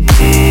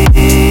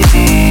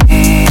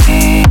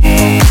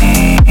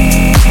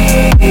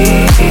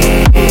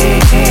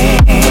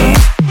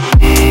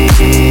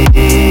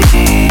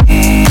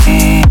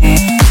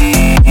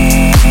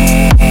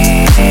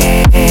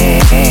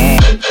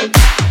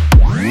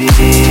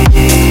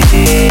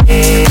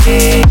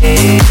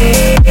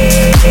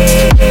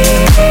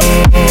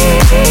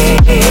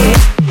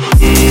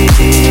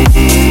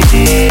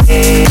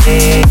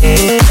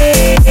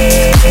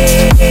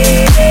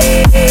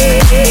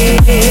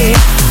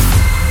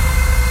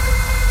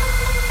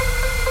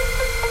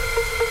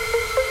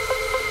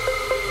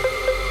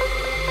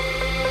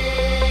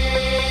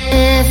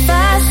 If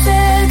I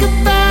say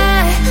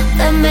goodbye,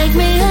 then make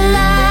me a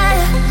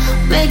liar,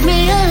 make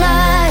me a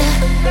liar.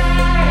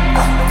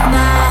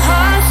 My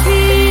heart's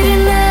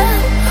beating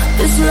up,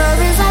 this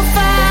love is on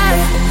fire,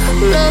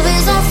 love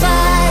is on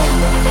fire,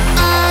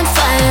 on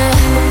fire.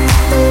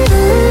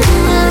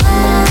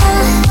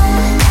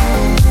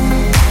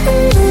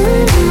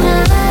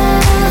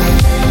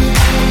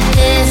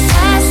 If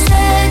I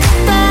say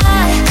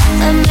goodbye,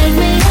 then make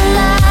me a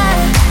liar,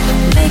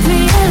 make me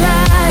a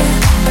liar.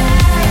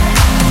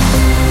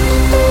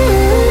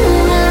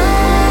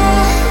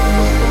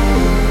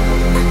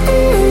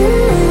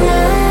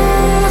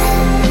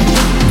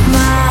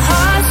 My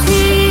heart's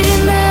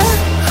beating up,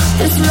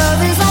 this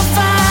love is on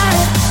fire,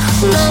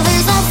 love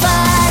is on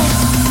fire,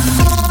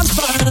 on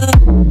fire.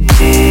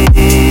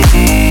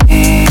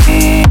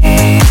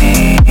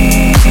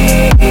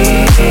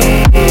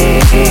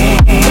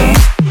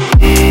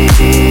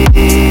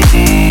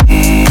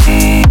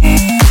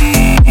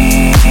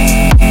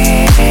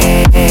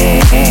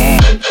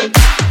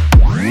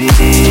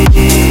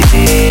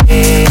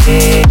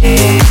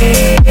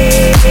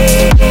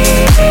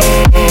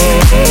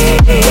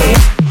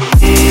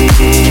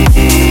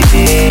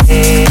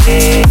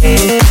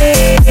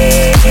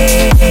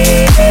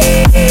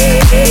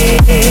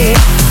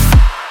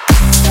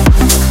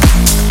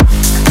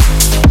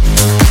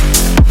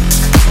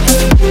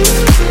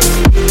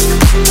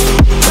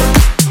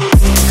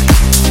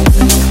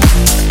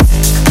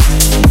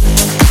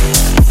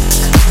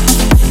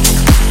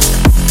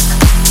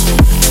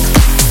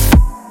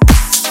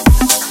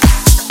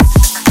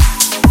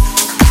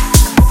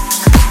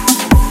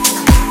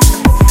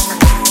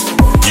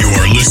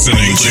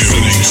 Listening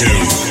to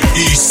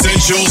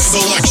Essential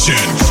Selection,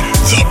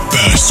 the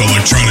best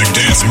electronic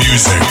dance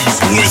music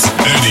with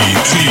Eddie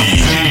T.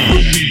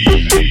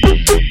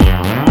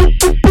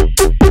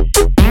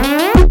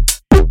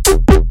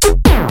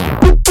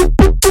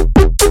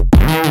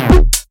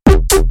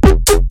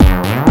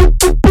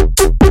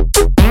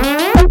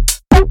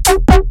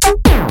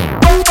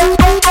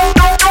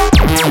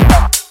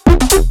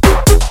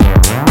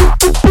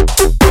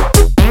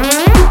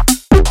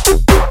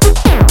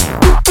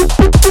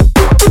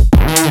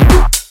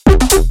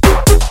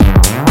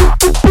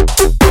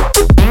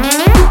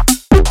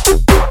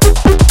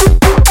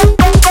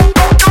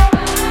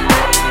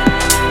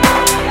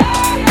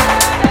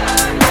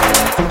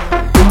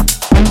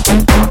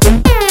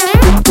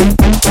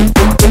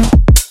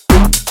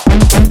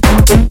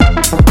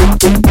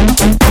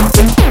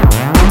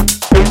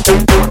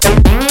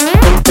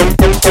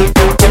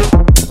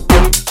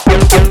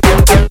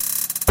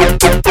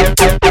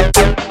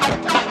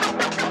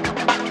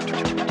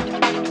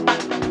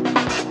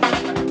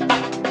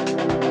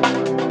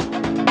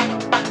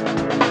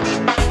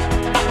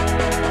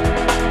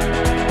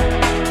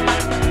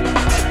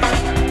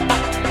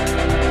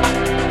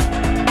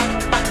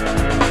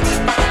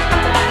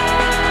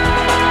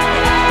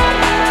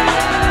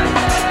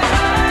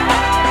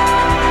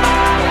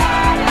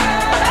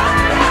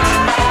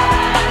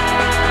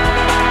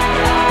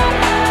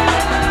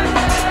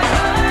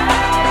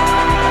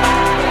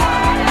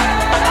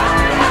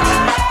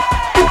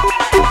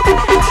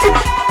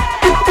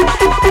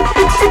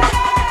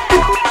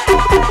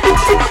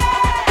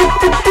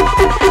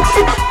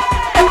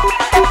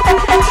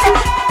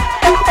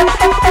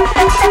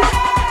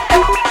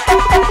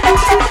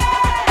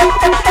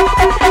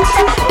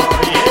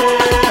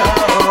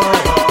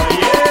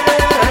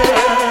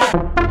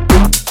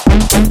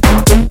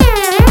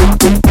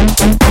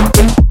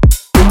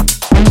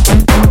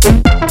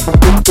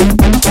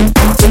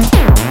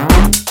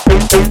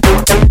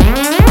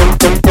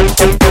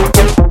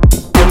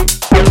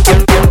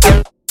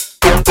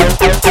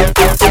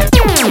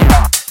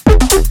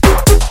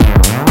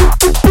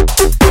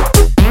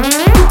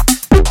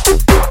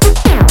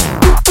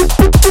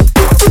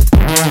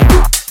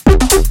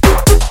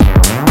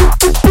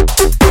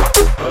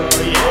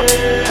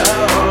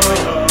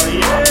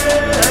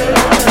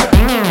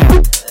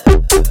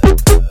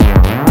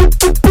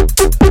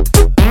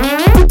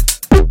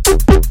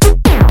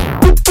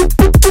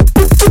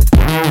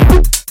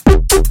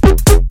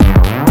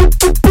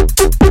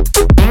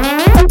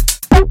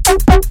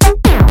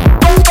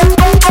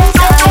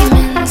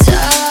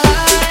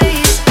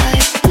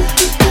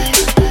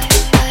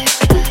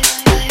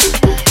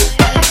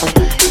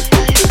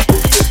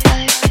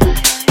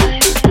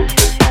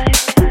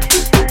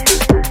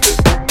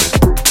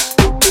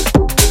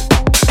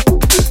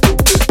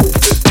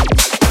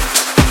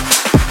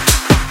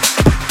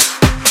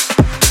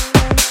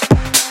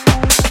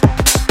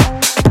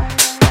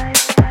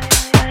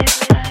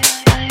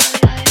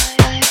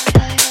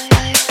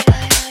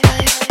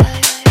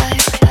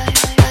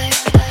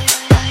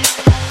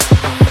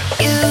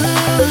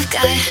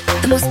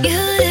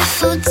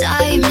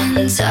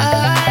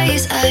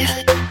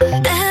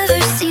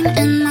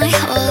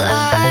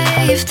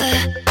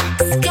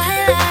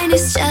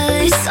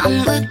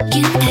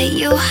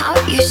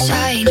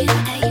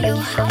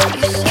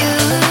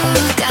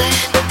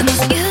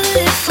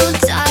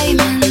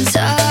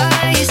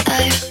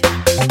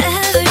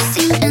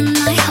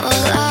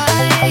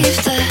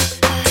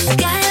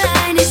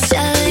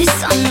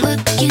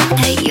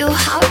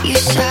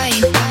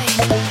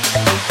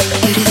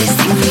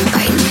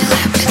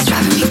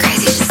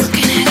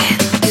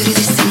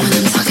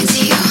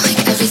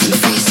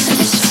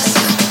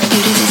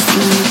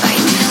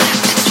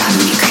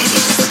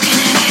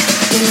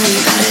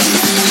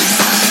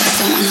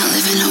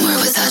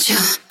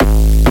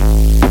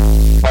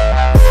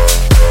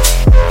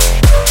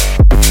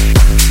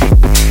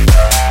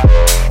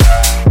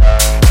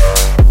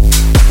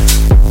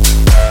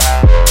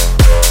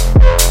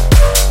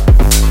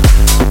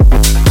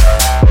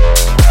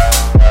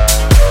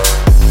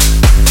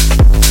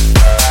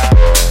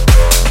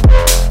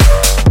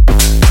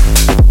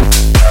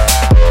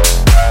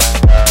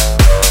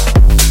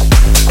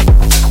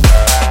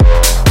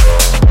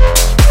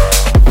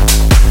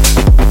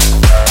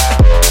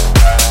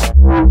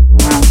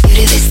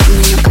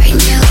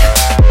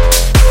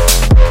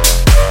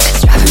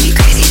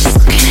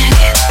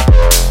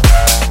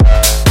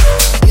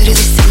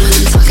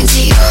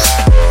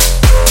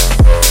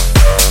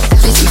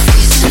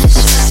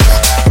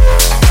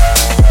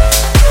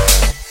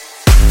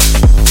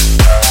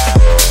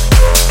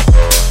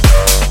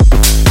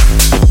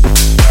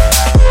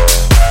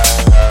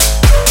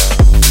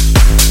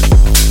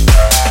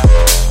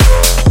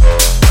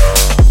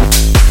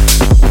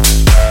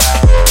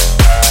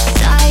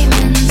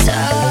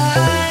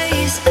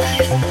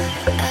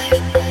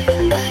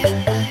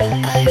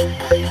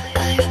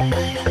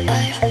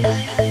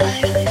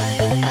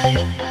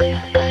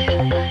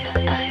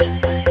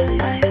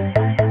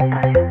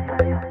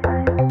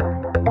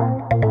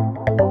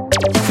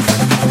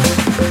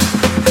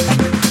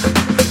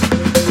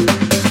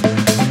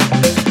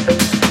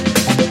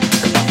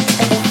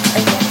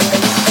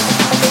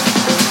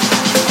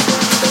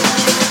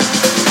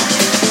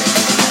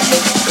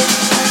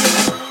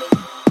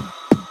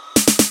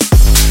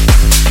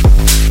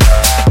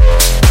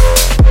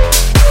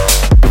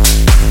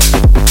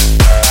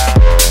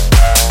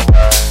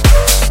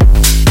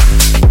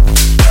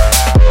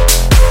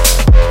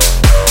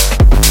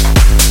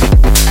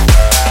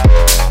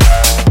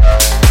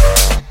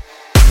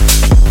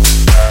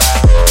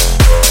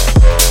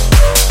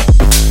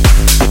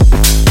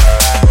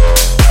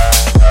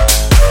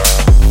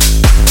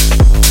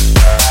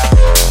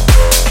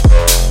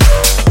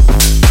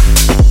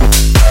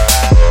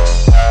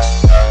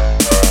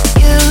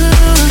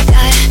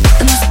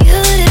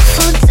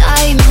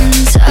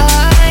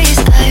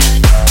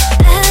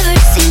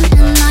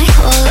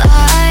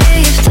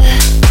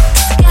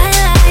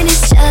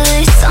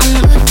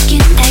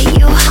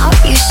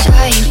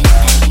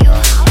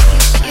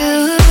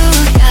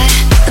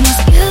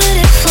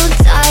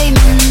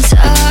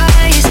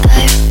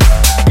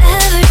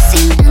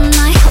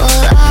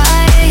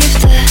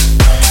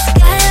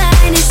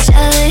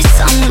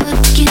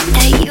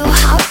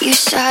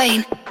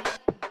 inside.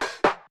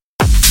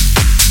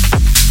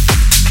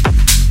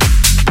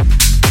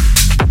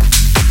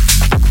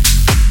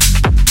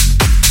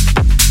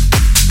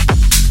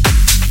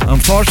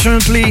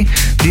 Unfortunately,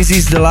 this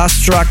is the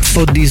last track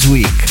for this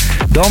week.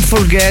 Don't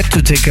forget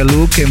to take a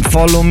look and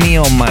follow me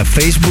on my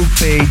Facebook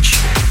page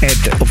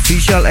at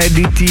official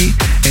EddieT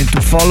and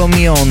to follow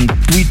me on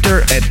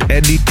Twitter at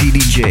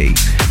EddieTDJ.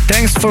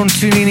 Thanks for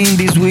tuning in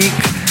this week.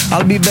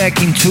 I'll be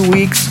back in 2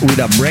 weeks with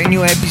a brand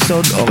new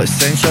episode of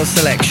Essential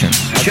Selection.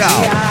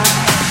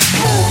 Ciao!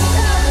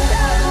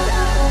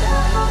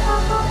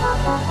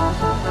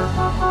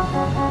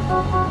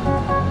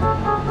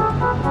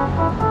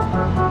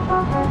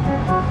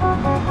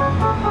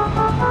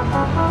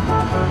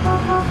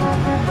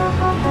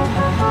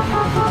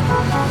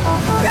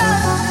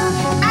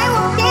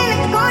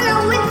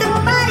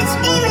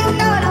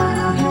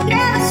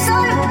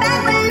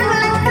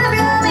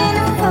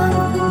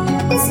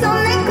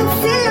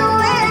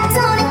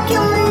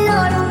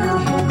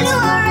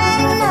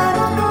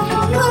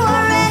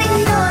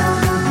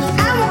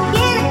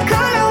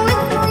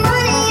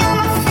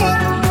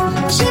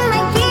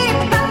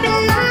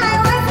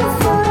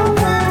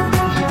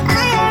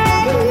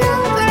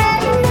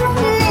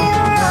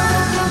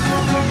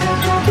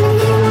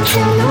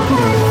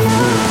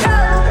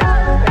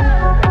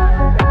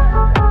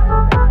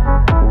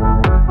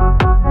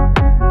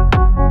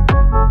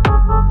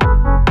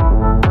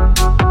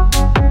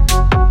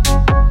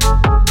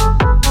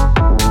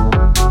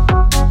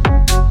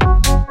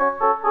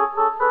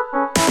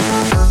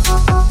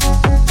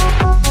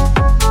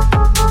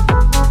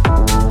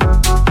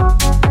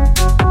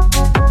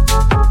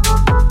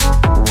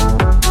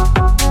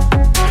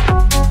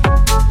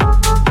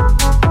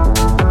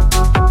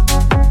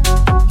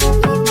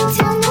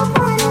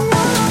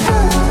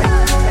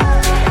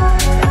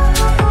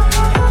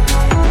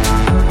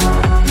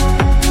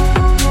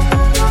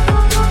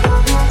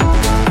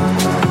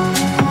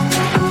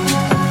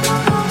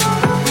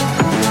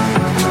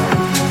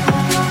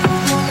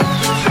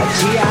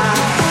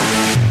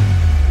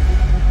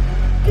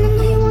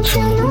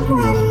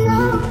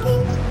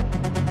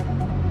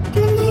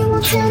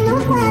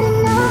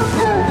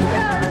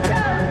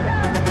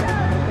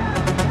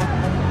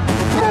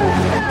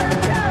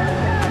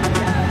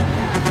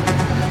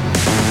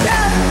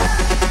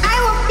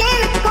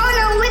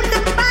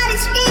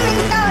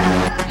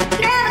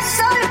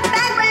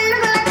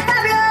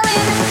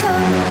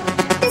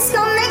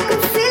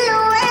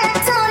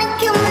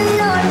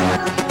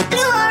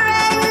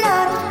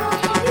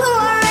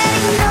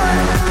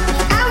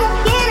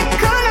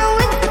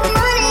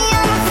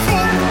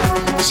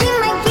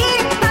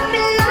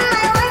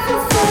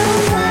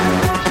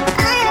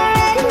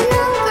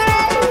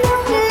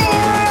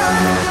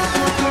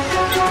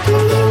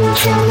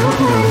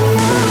 Tell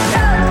me